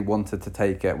year if they wanted to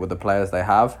take it with the players they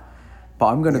have. But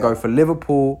I'm going to go for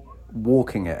Liverpool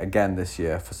walking it again this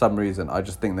year. For some reason, I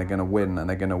just think they're going to win, and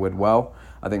they're going to win well.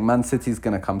 I think Man City's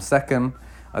going to come second.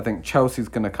 I think Chelsea's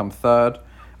going to come third.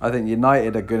 I think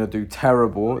United are going to do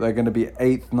terrible. They're going to be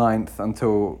 8th, 9th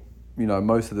until,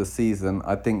 most of the season.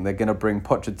 I think they're going to bring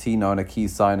Pochettino and a key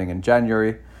signing in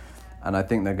January. And I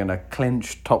think they're going to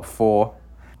clinch top 4.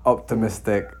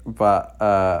 Optimistic, but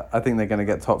I think they're going to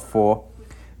get top 4.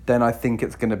 Then I think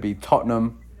it's going to be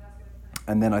Tottenham.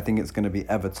 And then I think it's going to be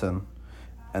Everton.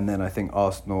 And then I think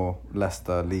Arsenal,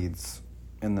 Leicester, Leeds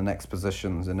in the next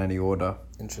positions in any order.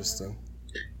 Interesting.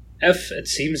 It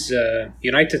seems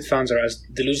United fans are as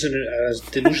delusional as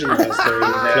their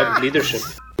club leadership.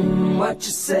 What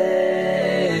you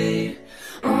say?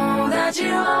 That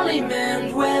you only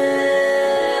meant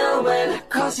well,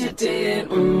 'cause you did.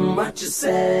 What you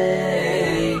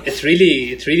say? It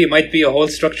really might be a whole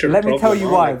structural problem. Let me tell you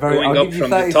why. Going up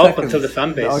from the top until the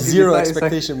fan base. Zero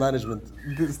expectation management.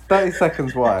 30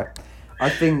 seconds why. I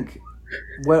think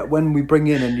when we bring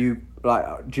in a new... do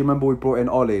you remember we brought in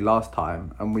Oli last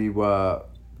time and we were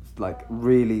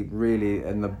really, really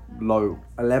in the low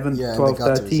 11, 12,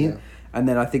 13 and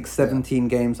then I think 17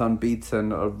 games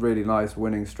unbeaten, a really nice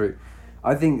winning streak.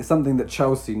 I think something that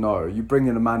Chelsea know, you bring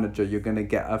in a manager, you're going to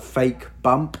get a fake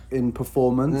bump in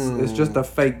performance. It's just a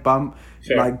fake bump.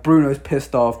 Fair. Bruno's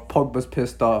pissed off, Pogba's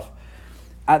pissed off.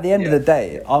 At the end of the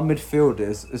day, our midfield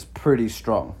is pretty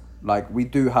strong. We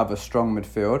do have a strong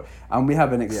midfield and we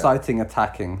have an exciting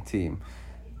attacking team.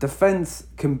 Defence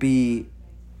can be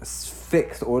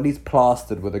fixed or at least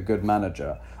plastered with a good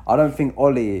manager. I don't think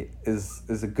Oli is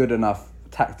a good enough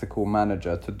tactical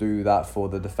manager to do that for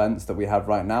the defence that we have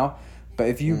right now. But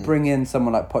if you bring in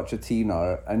someone like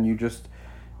Pochettino and you just,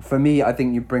 for me, I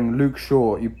think you bring Luke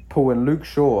Shaw, you pull in Luke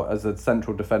Shaw as a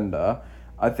central defender.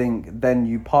 I think then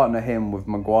you partner him with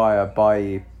Maguire,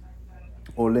 Bailly,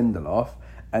 or Lindelof,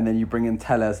 and then you bring in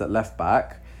Telles at left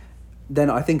back. Then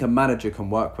I think a manager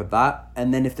can work with that.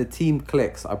 And then if the team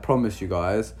clicks, I promise you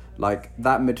guys, like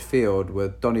that midfield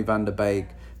with Donny van der Beek,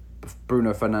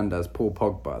 Bruno Fernandes, Paul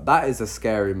Pogba, that is a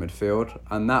scary midfield,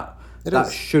 and that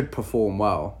should perform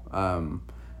well.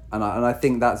 And I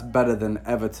think that's better than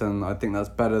Everton. I think that's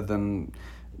better than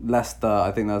Leicester.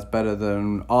 I think that's better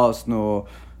than Arsenal.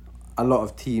 A lot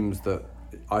of teams that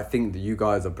I think that you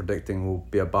guys are predicting will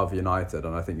be above United,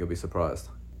 and I think you'll be surprised.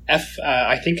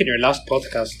 I think in your last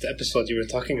podcast episode you were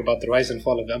talking about the rise and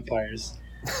fall of empires,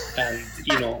 and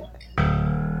you know.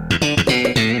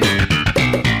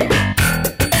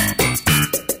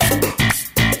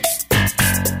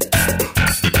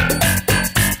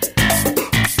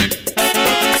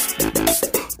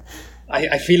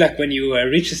 I feel like when you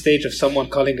reach a stage of someone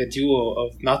calling a duo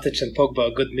of Matic and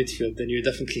Pogba a good midfield, then you're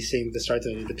definitely saying the start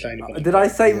of the decline. Did I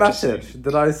say Matic?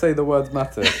 Did I say the words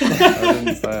Matic? I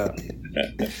didn't say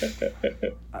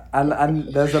it.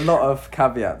 And there's a lot of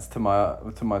caveats to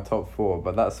my top four,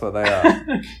 but that's what they are.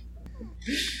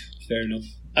 Fair enough.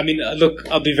 I mean, look,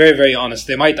 I'll be very, very honest.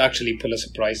 They might actually pull a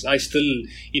surprise. I still,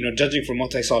 judging from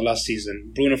what I saw last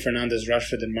season, Bruno Fernandes,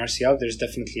 Rashford and Martial, there's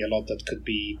definitely a lot that could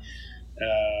be...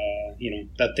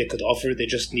 that they could offer. They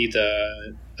just need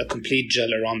a complete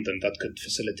gel around them that could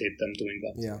facilitate them doing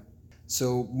that. Yeah.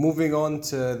 So moving on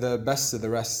to the best of the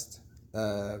rest,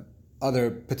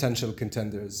 other potential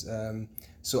contenders.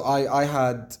 So I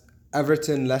had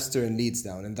Everton, Leicester and Leeds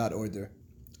down in that order.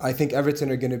 I think Everton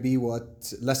are going to be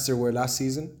what Leicester were last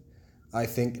season. I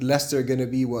think Leicester are going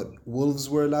to be what Wolves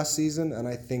were last season. And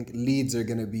I think Leeds are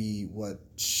going to be what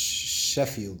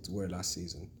Sheffield were last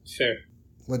season. Fair.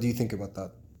 What do you think about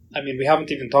that? I mean, we haven't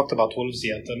even talked about Wolves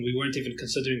yet, and we weren't even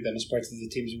considering them as part of the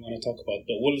teams we want to talk about.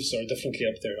 But Wolves are definitely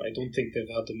up there. I don't think they've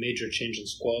had a major change in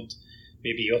squad.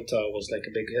 Maybe Jota was like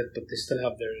a big hit, but they still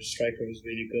have their striker who's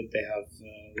really good. They have,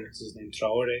 what's his name,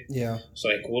 Traore. Yeah. So,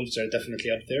 Wolves are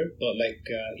definitely up there. But,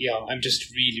 I'm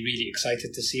just really, really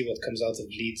excited to see what comes out of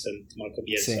Leeds and Marco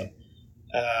Bielsa.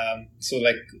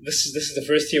 This is the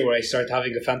first year where I start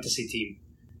having a fantasy team.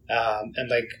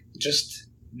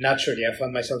 Naturally, I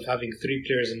found myself having 3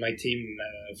 players in my team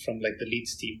from the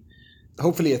Leeds team.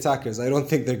 Hopefully attackers. I don't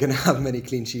think they're going to have many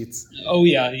clean sheets. Oh,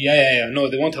 yeah. No,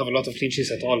 they won't have a lot of clean sheets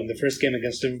at all. In the first game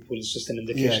against Liverpool is just an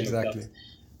indication of that.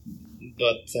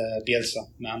 But Bielsa,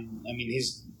 man, I mean,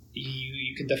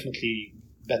 you can definitely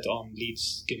bet on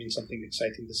Leeds giving something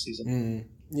exciting this season.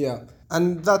 Yeah,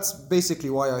 and that's basically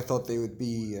why I thought they would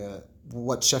be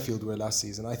what Sheffield were last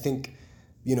season. I think...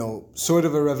 sort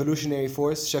of a revolutionary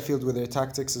force, Sheffield with their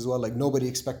tactics as well. Like, nobody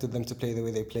expected them to play the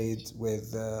way they played with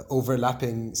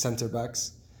overlapping centre-backs.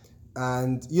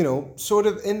 And, sort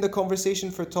of in the conversation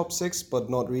for top 6, but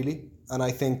not really. And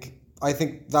I think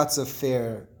that's a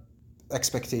fair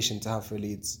expectation to have for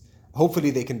Leeds.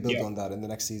 Hopefully they can build on that in the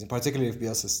next season, particularly if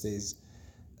Bielsa stays.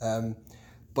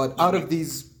 But out of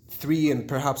these 3 and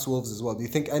perhaps Wolves as well, do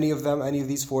you think any of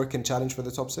these 4 can challenge for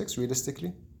the top 6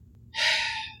 realistically?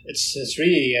 It's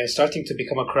really starting to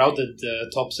become a crowded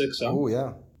top 6. Huh? Oh, yeah.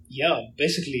 Yeah,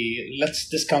 basically, let's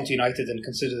discount United and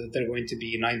consider that they're going to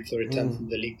be 9th or 10th in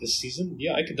the league this season.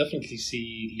 Yeah, I could definitely see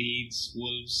Leeds,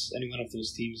 Wolves, any one of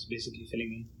those teams basically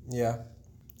filling in. Yeah,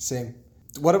 same.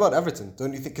 What about Everton?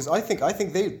 Don't you think? Because I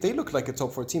think they look like a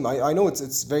top 4 team. I know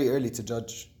it's very early to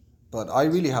judge, but I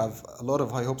really have a lot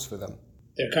of high hopes for them.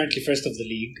 They're currently first of the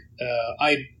league.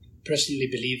 I personally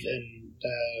believe in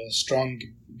strong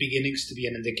beginnings to be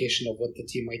an indication of what the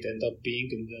team might end up being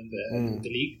in the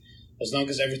league. As long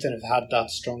as Everton have had that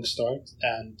strong start,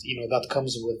 and that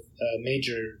comes with a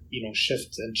major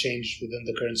shift and change within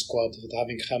the current squad, with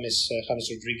having James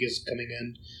Rodriguez coming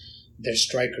in, their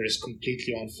striker is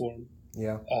completely on form.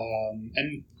 Yeah.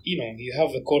 And you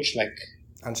have a coach like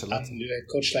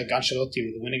Ancelotti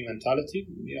with a winning mentality.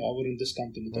 Yeah, I wouldn't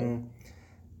discount him at all.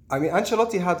 I mean,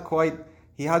 Ancelotti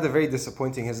had a very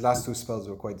disappointing. His last 2 spells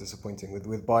were quite disappointing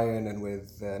with Bayern and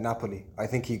with Napoli. I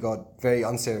think he got very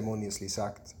unceremoniously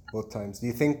sacked both times. Do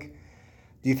you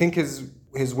think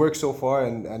his work so far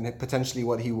and potentially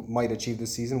what he might achieve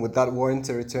this season, would that warrant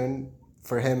a return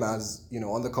for him as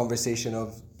on the conversation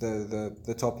of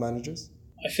the top managers?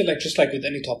 I feel like just like with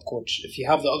any top coach, if you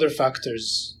have the other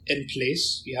factors in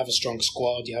place, you have a strong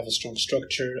squad, you have a strong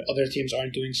structure. Other teams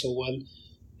aren't doing so well.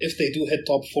 If they do hit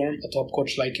top form, a top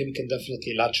coach like him can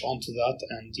definitely latch onto that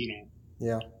and,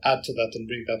 add to that and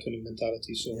bring that winning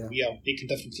mentality. So, he can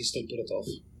definitely still put it off.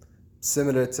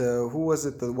 similar to, who was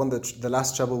it? The one that the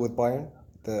last treble with Bayern,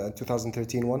 the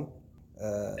 2013 one.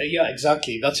 Yeah,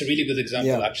 exactly. That's a really good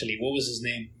example, Yeah. actually. What was his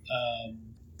name?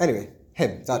 Anyway,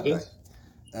 that Good.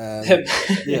 guy. Him.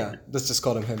 Yeah, let's just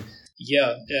call him him.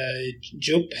 Yeah,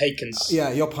 Joop Heykens.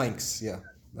 Yeah, Job Hinks. Yeah,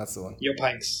 that's the one. Joop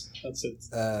Heynckes. That's it.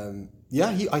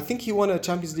 I think he won a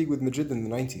Champions League with Madrid in the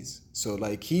 90s. So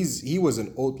like he was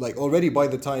an old, like already by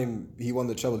the time he won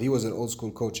the treble, he was an old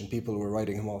school coach and people were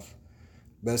writing him off.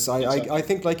 But so I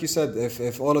think, like you said,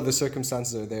 if all of the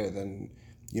circumstances are there, then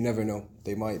you never know.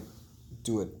 They might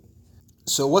do it.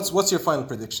 So what's your final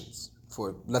predictions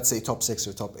for, let's say, top 6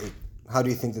 or top 8? How do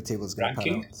you think the table is going to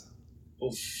pan Ranking? out?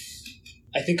 Oof.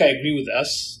 I think I agree with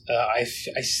us. I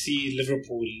see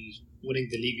Liverpool winning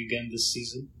the league again this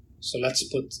season. So let's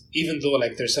put, even though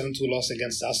like their 7-2 loss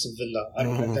against Aston Villa,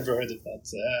 I've never heard of that.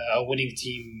 A winning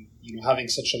team, having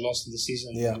such a loss in the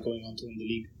season and going on to win the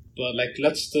league. But like,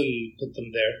 let's still put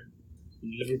them there.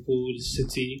 Liverpool,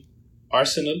 City,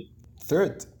 Arsenal.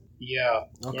 Third. Yeah,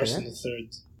 Okay. Arsenal third.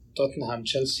 Tottenham,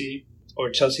 Chelsea, or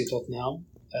Chelsea, Tottenham.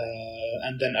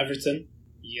 And then Everton.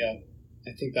 Yeah,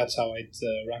 I think that's how I'd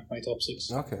rank my top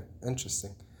 6. Okay,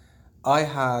 interesting. I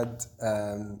had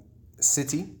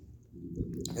City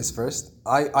is first.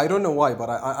 I don't know why, but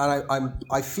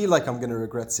I feel like I'm gonna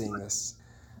regret saying this.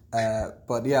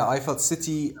 But yeah, I felt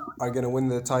City are gonna win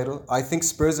the title. I think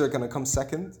Spurs are gonna come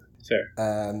second.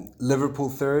 Fair. Liverpool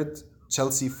third,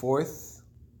 Chelsea fourth.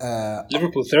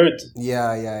 Liverpool third.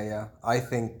 Yeah. I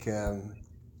think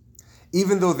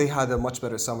even though they had a much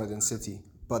better summer than City,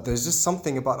 but there's just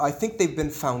something about, I think they've been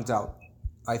found out.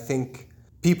 I think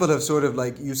people have sort of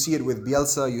like, you see it with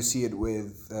Bielsa, you see it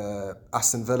with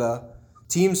Aston Villa.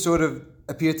 Teams sort of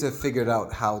appear to have figured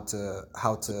out how to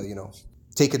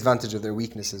take advantage of their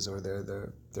weaknesses or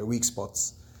their weak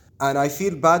spots. And I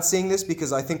feel bad saying this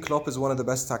because I think Klopp is one of the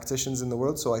best tacticians in the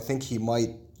world, so I think he might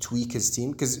tweak his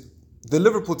team, because the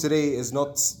Liverpool today is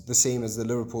not the same as the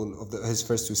Liverpool of his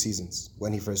first 2 seasons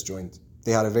when he first joined.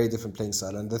 They had a very different playing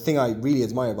style. And the thing I really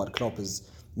admire about Klopp is,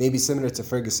 maybe similar to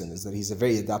Ferguson, is that he's a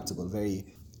very adaptable,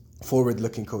 very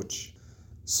forward-looking coach.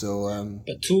 So,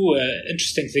 But two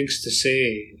interesting things to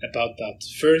say about that.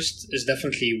 First is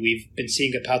definitely we've been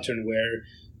seeing a pattern where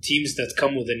teams that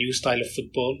come with a new style of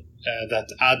football that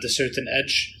add a certain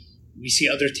edge, we see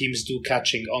other teams do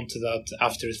catching onto that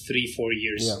after 3-4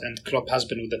 years. Yeah. And Klopp has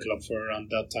been with the club for around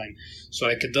that time. So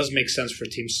like, it does make sense for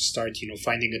teams to start,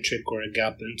 finding a trick or a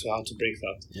gap into how to break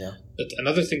that. yeah. But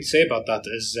another thing to say about that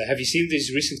is, have you seen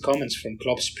these recent comments from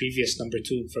Klopp's previous number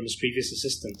 2, from his previous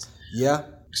assistant? Yeah.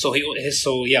 So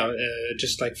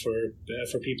just like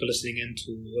for people listening in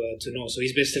to know, so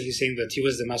he's basically saying that he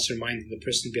was the mastermind, the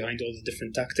person behind all the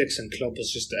different tactics, and Klopp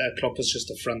was just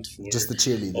a front for Just the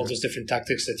cheerleader. all those different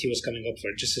tactics that he was coming up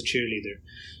for, just a cheerleader.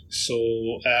 So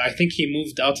I think he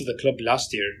moved out of the club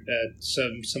last year at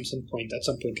some point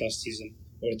last season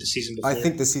or the season before. I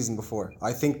think the season before.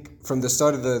 I think from the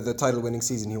start of the title-winning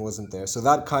season, he wasn't there. So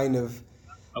that kind of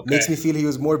makes me feel he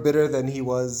was more bitter than he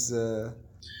was...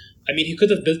 I mean, he could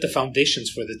have built the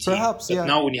foundations for the team. Perhaps, but yeah.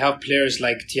 now when you have players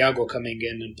like Thiago coming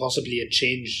in and possibly a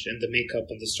change in the makeup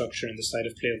and the structure and the style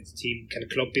of play of the team, can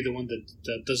Klopp be the one that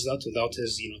does that without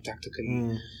his tactical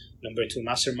number 2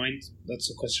 mastermind?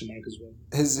 That's a question mark as well.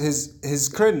 His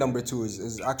current number 2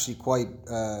 is actually quite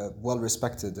well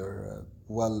respected or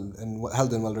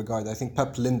held in well regard. I think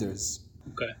Pep Linders.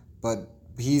 Okay. But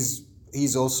he's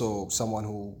also someone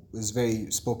who is very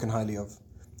spoken highly of.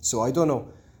 So I don't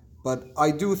know. But I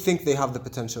do think they have the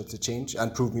potential to change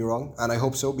and prove me wrong. And I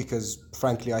hope so, because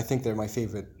frankly, I think they're my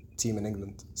favorite team in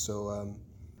England. So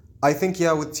I think,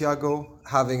 with Thiago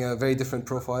having a very different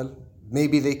profile,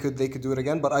 maybe they could do it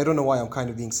again. But I don't know why I'm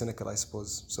kind of being cynical, I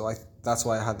suppose. So that's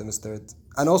why I had them as third.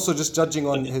 And also just judging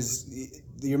on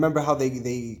you remember how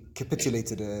they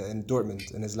capitulated in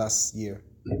Dortmund in his last year?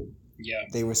 Yeah.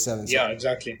 They were 7th. So Yeah,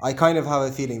 exactly. I kind of have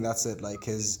a feeling that's it. Like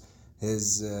his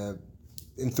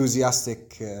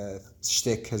enthusiastic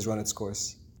shtick has run its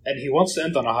course. And he wants to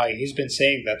end on a high. He's been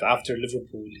saying that after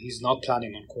Liverpool, he's not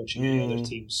planning on coaching any other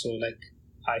team. So,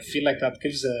 I feel like that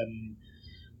gives an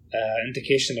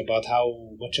indication about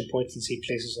how much importance he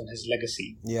places on his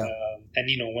legacy. Yeah.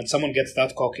 And, when someone gets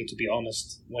that cocky, to be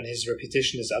honest, when his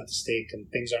reputation is at the stake and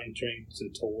things aren't turning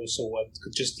so well, it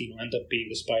could just, end up being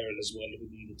a spiral as well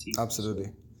within the team.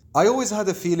 Absolutely. I always had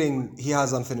a feeling he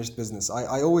has unfinished business.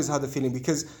 I always had a feeling,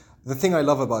 because the thing I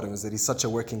love about him is that he's such a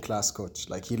working class coach.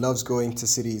 Like, he loves going to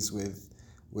cities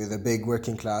with a big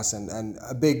working class, and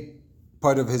a big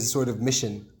part of his sort of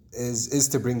mission is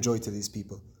to bring joy to these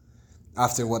people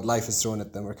after what life has thrown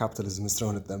at them or capitalism has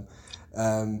thrown at them.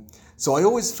 So I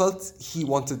always felt he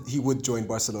would join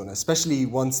Barcelona, especially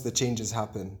once the changes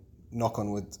happen. Knock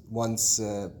on wood. Once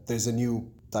there's a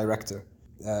new director,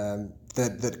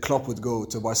 that Klopp would go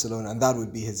to Barcelona, and that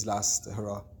would be his last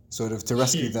hurrah, sort of to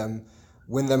rescue them,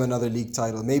 win them another league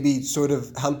title, maybe sort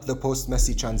of help the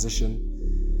post-Messi transition,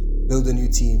 build a new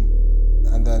team,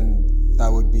 and then that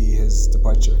would be his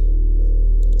departure.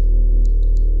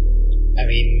 I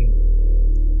mean,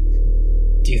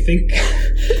 do you think...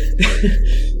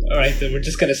 Alright, then we're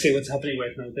just gonna say what's happening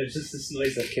right now. There's just this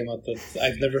noise that came out that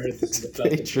I've never heard this in the flat.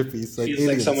 Very trippy. It's like feels aliens.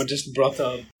 like someone just brought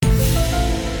a...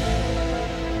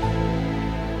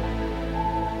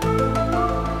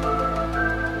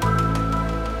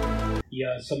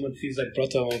 Yeah, someone feels like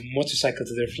brought a motorcycle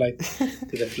to their flat.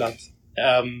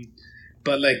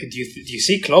 But like, do you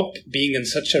see Klopp being in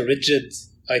such a rigid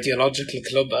ideological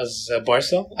club as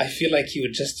Barca? I feel like he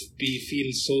would just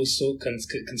feel so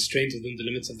constrained within the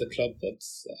limits of the club that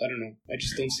I don't know. I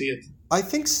just don't see it. I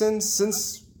think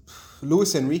since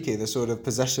Luis Enrique, the sort of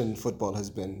possession football has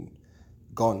been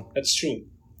gone. That's true.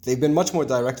 They've been much more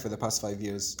direct for the past 5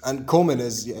 years, and Koeman,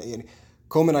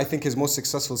 I think his most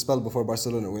successful spell before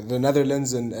Barcelona with the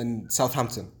Netherlands and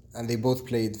Southampton, and they both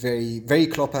played very very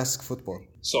Klopp-esque football.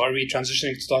 So are we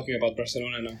transitioning to talking about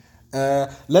Barcelona now?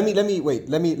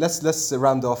 Let's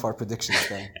round off our predictions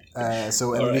then.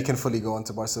 And we can fully go on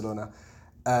to Barcelona.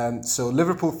 So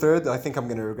Liverpool 3rd, I think I'm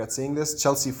going to regret saying this.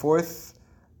 Chelsea 4th,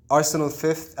 Arsenal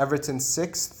 5th, Everton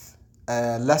 6th,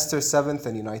 Leicester 7th,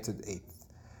 and United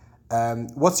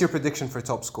 8th. What's your prediction for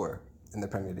top scorer in the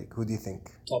Premier League? Who do you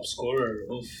think? Top scorer?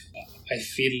 I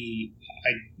feel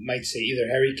I might say either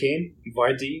Harry Kane,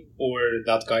 Vardy, or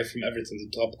that guy from Everton, the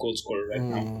top goal scorer right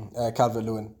now.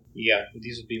 Calvert-Lewin. Yeah,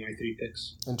 these would be my 3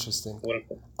 picks. Interesting. One of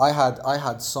them. I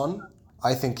had Son.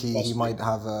 I think he might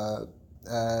have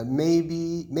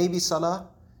maybe Salah,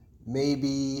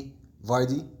 maybe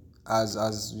Vardy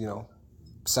as you know,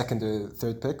 second or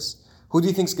third picks. Who do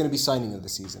you think is going to be signing of the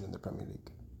season in the Premier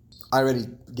League? I already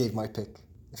gave my pick.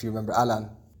 If you remember, Alan.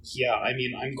 Yeah, I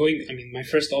mean, my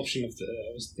first option I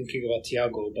was thinking about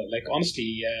Thiago, but like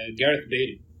honestly, Gareth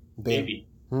Bale. Maybe.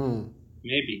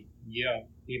 Maybe. Yeah.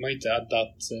 He might add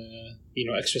that,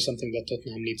 extra something that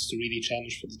Tottenham needs to really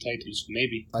challenge for the titles.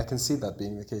 Maybe. I can see that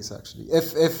being the case actually.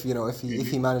 If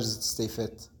he manages to stay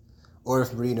fit, or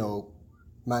if Mourinho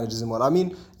manages him well. I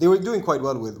mean, they were doing quite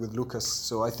well with Lucas,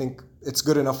 so I think it's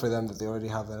good enough for them that they already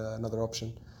have another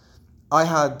option. I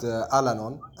had Alan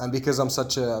on, and because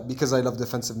I love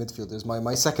defensive midfielders,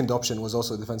 my second option was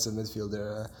also a defensive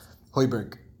midfielder,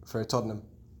 Højbjerg for Tottenham.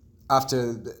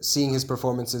 After seeing his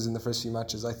performances in the first few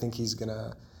matches, I think he's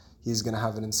gonna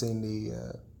have an insanely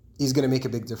he's gonna make a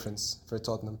big difference for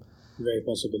Tottenham. Very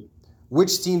possible.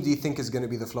 Which team do you think is gonna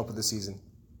be the flop of the season?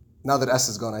 Now that S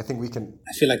is gone, I think we can.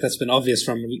 I feel like that's been obvious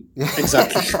from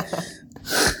exactly.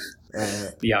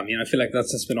 Yeah, I mean, I feel like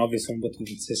that's been obvious from what we've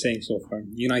been saying so far.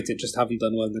 United just haven't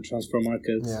done well in the transfer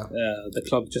market. Yeah. The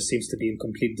club just seems to be in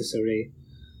complete disarray.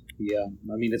 Yeah,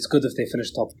 I mean, it's good if they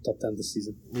finish top 10 this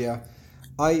season. Yeah,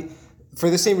 for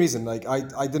the same reason, like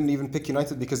I didn't even pick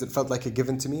United because it felt like a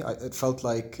given to me. It felt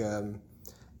like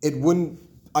I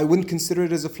wouldn't consider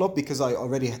it as a flop because I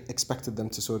already expected them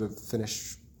to sort of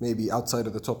finish maybe outside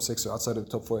of the top 6 or outside of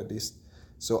the top 4 at least.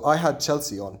 So I had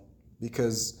Chelsea on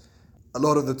because a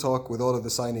lot of the talk with all of the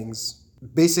signings,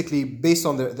 basically based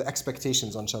on the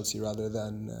expectations on Chelsea rather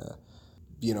than,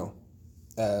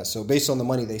 so based on the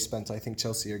money they spent, I think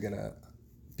Chelsea are going to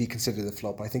be considered a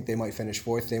flop. I think they might finish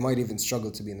 4th. They might even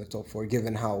struggle to be in the top 4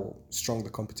 given how strong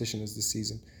the competition is this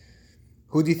season.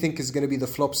 Who do you think is going to be the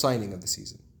flop signing of the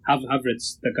season?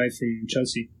 Havertz, the guy from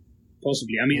Chelsea.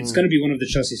 Possibly. I mean, it's going to be one of the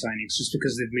Chelsea signings just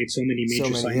because they've made so many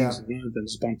major signings and one of them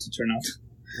is bound to turn out.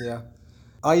 Yeah.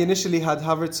 I initially had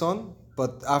Havertz on,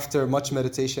 but after much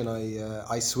meditation,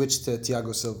 I switched to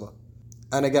Thiago Silva.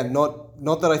 And again,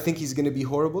 not that I think he's going to be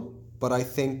horrible, but I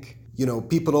think,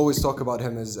 people always talk about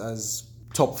him as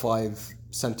top 5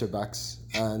 centre-backs.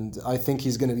 And I think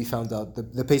he's going to be found out.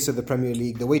 The pace of the Premier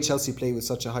League, the way Chelsea play with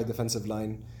such a high defensive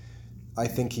line, I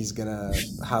think he's going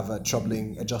to have a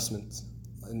troubling adjustment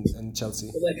in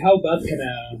Chelsea. But how bad can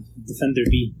a defender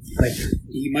be?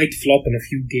 He might flop in a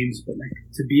few games, but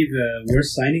to be the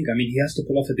worst signing, I mean, he has to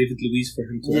pull off a David Luiz for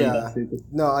him to win that title.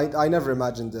 No, I never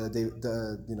imagined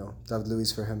David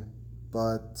Luiz for him,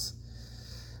 but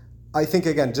I think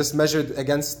again, just measured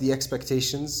against the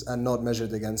expectations and not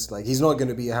measured against he's not going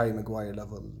to be a Harry Maguire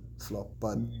level flop,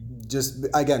 but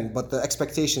but the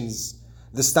expectations,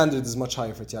 the standard is much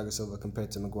higher for Thiago Silva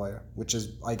compared to Maguire, which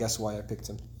is I guess why I picked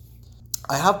him.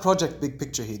 I have Project Big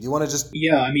Picture here. Do you want to just...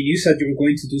 Yeah, I mean, you said you were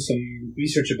going to do some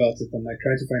research about it and like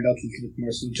try to find out a little bit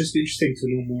more. So it'd just be interesting to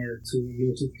know more, to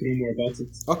know more about it.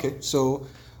 Okay, so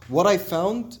what I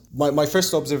found, my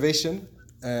first observation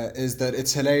is that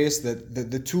it's hilarious that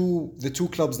the two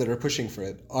clubs that are pushing for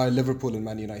it are Liverpool and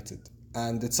Man United,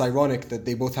 and it's ironic that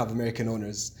they both have American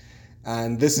owners.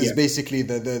 And this is basically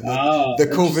the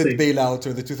COVID bailout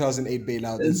or the 2008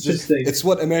 bailout. It's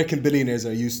what American billionaires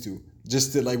are used to.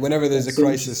 Just to, like, whenever there's a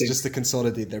crisis, just to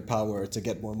consolidate their power, to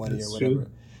get more money or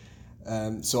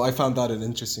whatever. So I found that an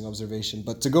interesting observation.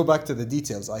 But to go back to the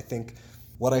details, I think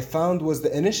what I found was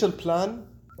the initial plan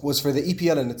was for the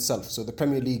EPL in itself, so the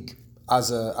Premier League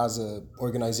as a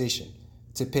organization,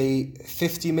 to pay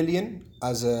 50 million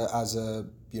as a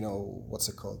you know, what's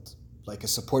it called, like a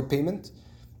support payment,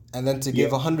 and then to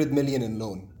give 100 million in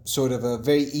loan, sort of a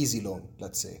very easy loan,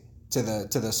 let's say, to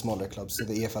the smaller clubs, to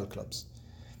the EFL clubs.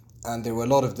 And there were a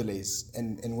lot of delays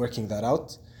in working that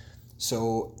out.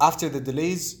 So after the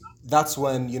delays, that's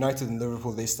when United and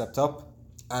Liverpool, they stepped up,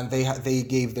 and they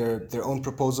gave their own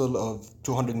proposal of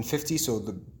 250, so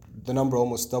the number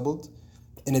almost doubled.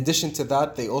 In addition to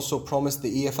that, they also promised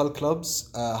the EFL clubs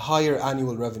higher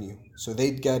annual revenue, so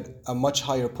they'd get a much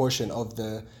higher portion of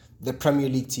the Premier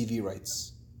League TV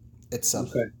rights itself.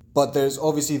 Okay. But there's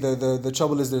obviously the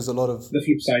trouble is there's a lot of... The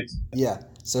flip side. Yeah.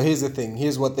 So here's the thing.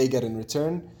 Here's what they get in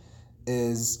return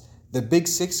is the Big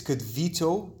Six could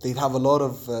veto. They'd have a lot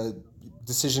of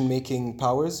decision-making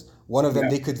powers. One of them,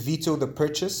 they could veto the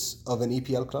purchase of an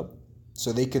EPL club.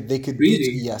 So they could really?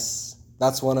 veto, yes.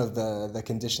 That's one of the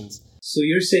conditions. So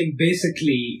you're saying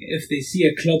basically if they see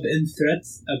a club in threat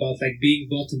about like being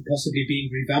bought and possibly being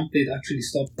revamped, they'd actually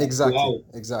stop that. Exactly. Wow.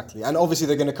 Exactly. And obviously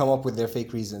they're going to come up with their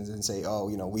fake reasons and say, oh,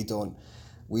 you know, we don't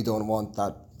want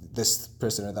this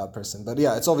person or that person. But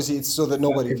yeah, it's so that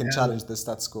nobody can challenge the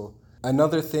status quo.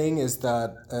 Another thing is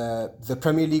that the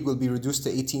Premier League will be reduced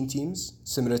to 18 teams,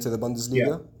 similar to the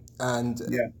Bundesliga. Yeah. And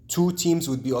 2 teams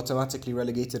would be automatically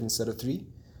relegated instead of 3.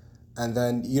 And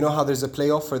then you know how there's a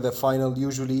playoff for the final,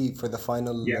 usually for the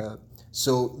final.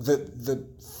 So the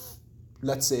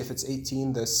let's say if it's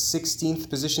 18, the 16th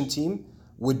position team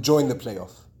would join the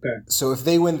playoff. Okay. So if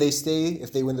they win, they stay.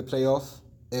 If they win the playoff,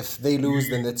 if they lose,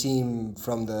 then the team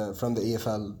from the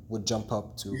EFL would jump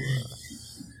up to.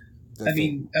 I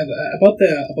mean, about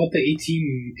the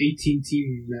 18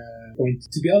 team point.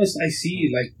 To be honest, I see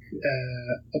like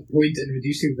a point in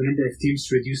reducing the number of teams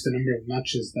to reduce the number of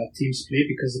matches that teams play,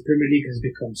 because the Premier League has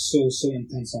become so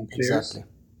intense on players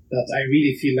that I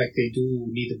really feel like they do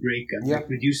need a break, and like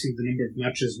reducing the number of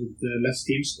matches with less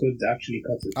teams could actually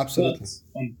cut it. Absolutely.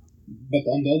 But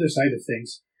on the other side of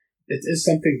things, it is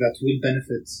something that will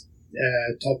benefit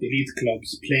top elite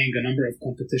clubs playing a number of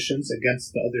competitions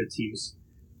against the other teams.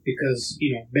 Because,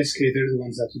 you know, basically they're the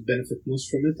ones that would benefit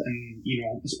most from it. And, you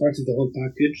know, as part of the whole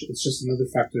package, it's just another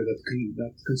factor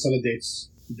that consolidates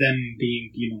them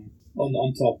being, you know,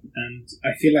 on top. And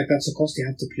I feel like that's a cost you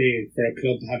have to pay for a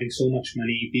club having so much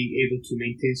money, being able to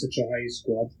maintain such a high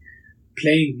squad,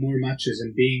 playing more matches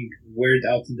and being weared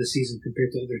out in the season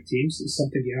compared to other teams is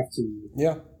something you have to,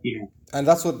 you know. And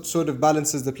that's what sort of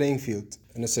balances the playing field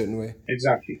in a certain way.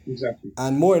 Exactly.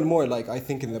 And more, like I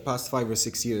think in the past 5 or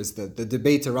 6 years, the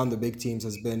debate around the big teams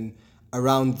has been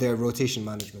around their rotation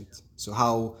management. So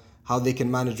how they can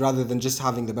manage, rather than just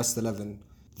having the best 11,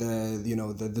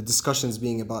 the discussions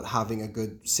being about having a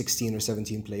good 16 or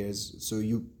 17 players, so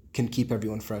you can keep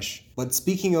everyone fresh. But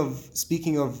speaking of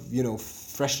you know,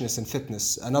 freshness and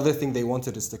fitness, another thing they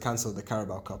wanted is to cancel the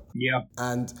Carabao Cup. Yeah.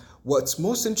 And what's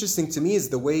most interesting to me is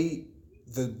the way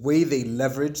they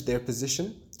leverage their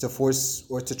position to force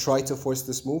or to try to force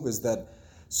this move is that,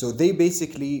 so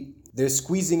they're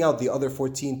squeezing out the other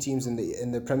 14 teams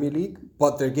in the Premier League,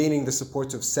 but they're gaining the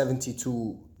support of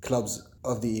 72 clubs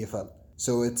of the EFL.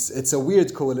 So it's a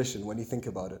weird coalition when you think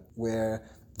about it, where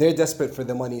they're desperate for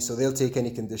the money, so they'll take any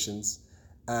conditions.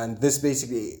 And this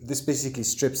basically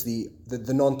strips the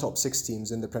non-top 6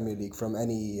 teams in the Premier League from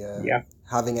any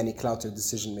having any clout or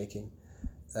decision making.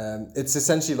 It's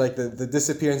essentially like the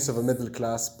disappearance of a middle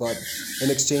class, but in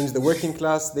exchange, the working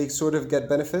class, they sort of get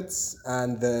benefits,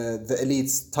 and the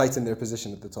elites tighten their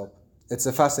position at the top. It's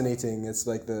it's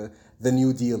like the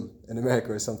New Deal in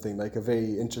America or something, like a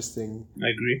very interesting... I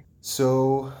agree.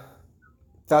 So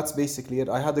that's basically it.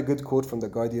 I had a good quote from The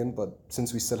Guardian, but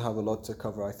since we still have a lot to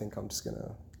cover, I think I'm just going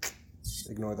to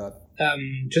ignore that.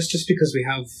 Just because we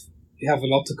have a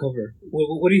lot to cover,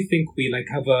 what do you think we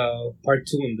have a part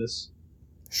 2 in this?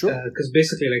 Sure. Because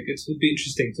basically, it would be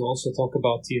interesting to also talk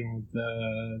about,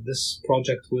 this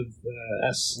project with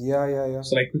S. Yeah.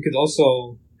 So, we could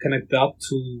also connect that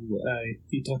to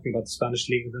you talking about the Spanish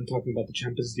League and then talking about the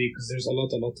Champions League, because there's a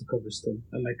lot to cover still,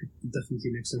 and like it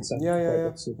definitely makes sense.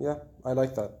 Yeah, I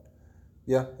like that.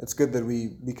 Yeah, it's good that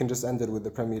we can just end it with the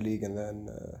Premier League and then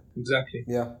exactly.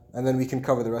 Yeah, and then we can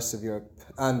cover the rest of Europe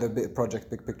and the Project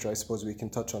Big Picture. I suppose we can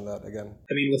touch on that again.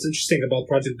 I mean, what's interesting about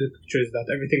Project Big Picture is that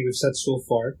everything we've said so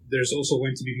far, there's also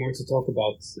going to be more to talk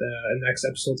about in the next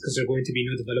episode, because there are going to be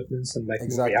new developments and like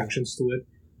new reactions to it.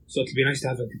 So it'll be nice to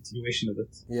have a continuation of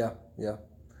it. Yeah.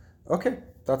 Okay,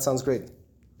 that sounds great.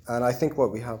 And I think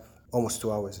we have almost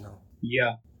 2 hours now.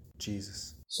 Yeah.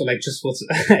 Jesus. So like just what's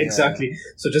exactly.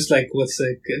 So just like what's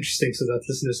interesting, so that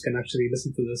listeners can actually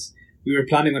listen to this. We were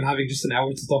planning on having just an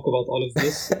hour to talk about all of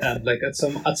this, and like at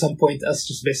some point, us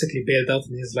just basically bailed out,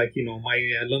 and he's like, my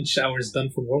lunch hour is done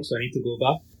from work, so I need to go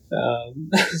back.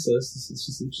 So it's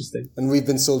just interesting. And we've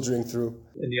been soldiering through.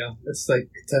 And yeah, it's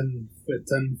like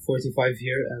 10:45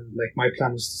 here, and like my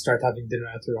plan was to start having dinner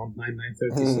at around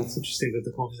 9:30. So it's interesting that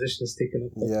the conversation has taken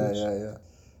up that much. Yeah.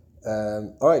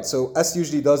 All right, so S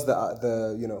usually does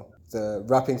the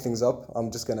wrapping things up. I'm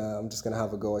just gonna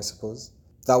have a go, I suppose.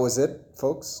 That was it,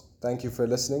 folks. Thank you for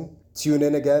listening. Tune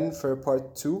in again for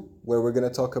part 2, where we're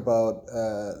gonna talk about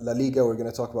La Liga. We're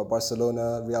gonna talk about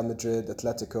Barcelona, Real Madrid,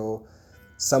 Atletico,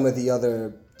 some of the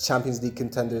other Champions League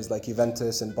contenders like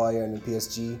Juventus and Bayern and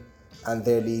PSG and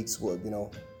their leagues. Well,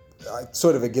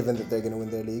 sort of a given that they're gonna win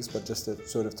their leagues, but just to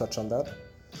sort of touch on that.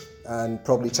 And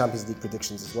probably Champions League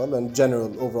predictions as well, and general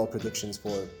overall predictions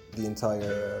for the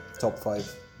entire top 5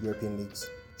 European leagues.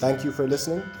 Thank you for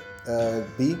listening.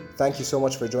 B, thank you so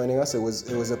much for joining us. It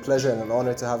was a pleasure and an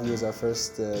honor to have you as our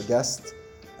first guest,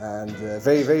 and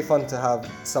very, very fun to have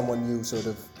someone new sort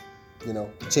of,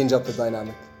 change up the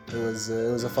dynamic. It was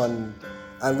a fun,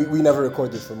 and we never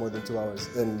recorded for more than 2 hours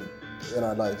in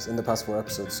our lives in the past 4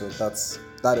 episodes, so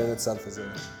that in itself is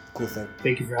a cool thing.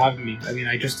 Thank you for having me. I mean,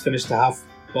 I just finished a half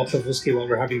bottle of whiskey while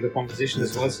we're having the conversation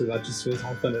as well, so that just shows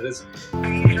how fun it is.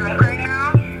 Are you drunk right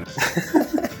now?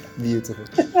 Beautiful.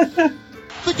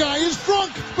 The guy is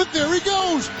drunk, but there he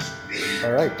goes.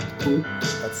 All right. Cool.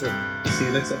 That's it. See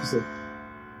you next episode.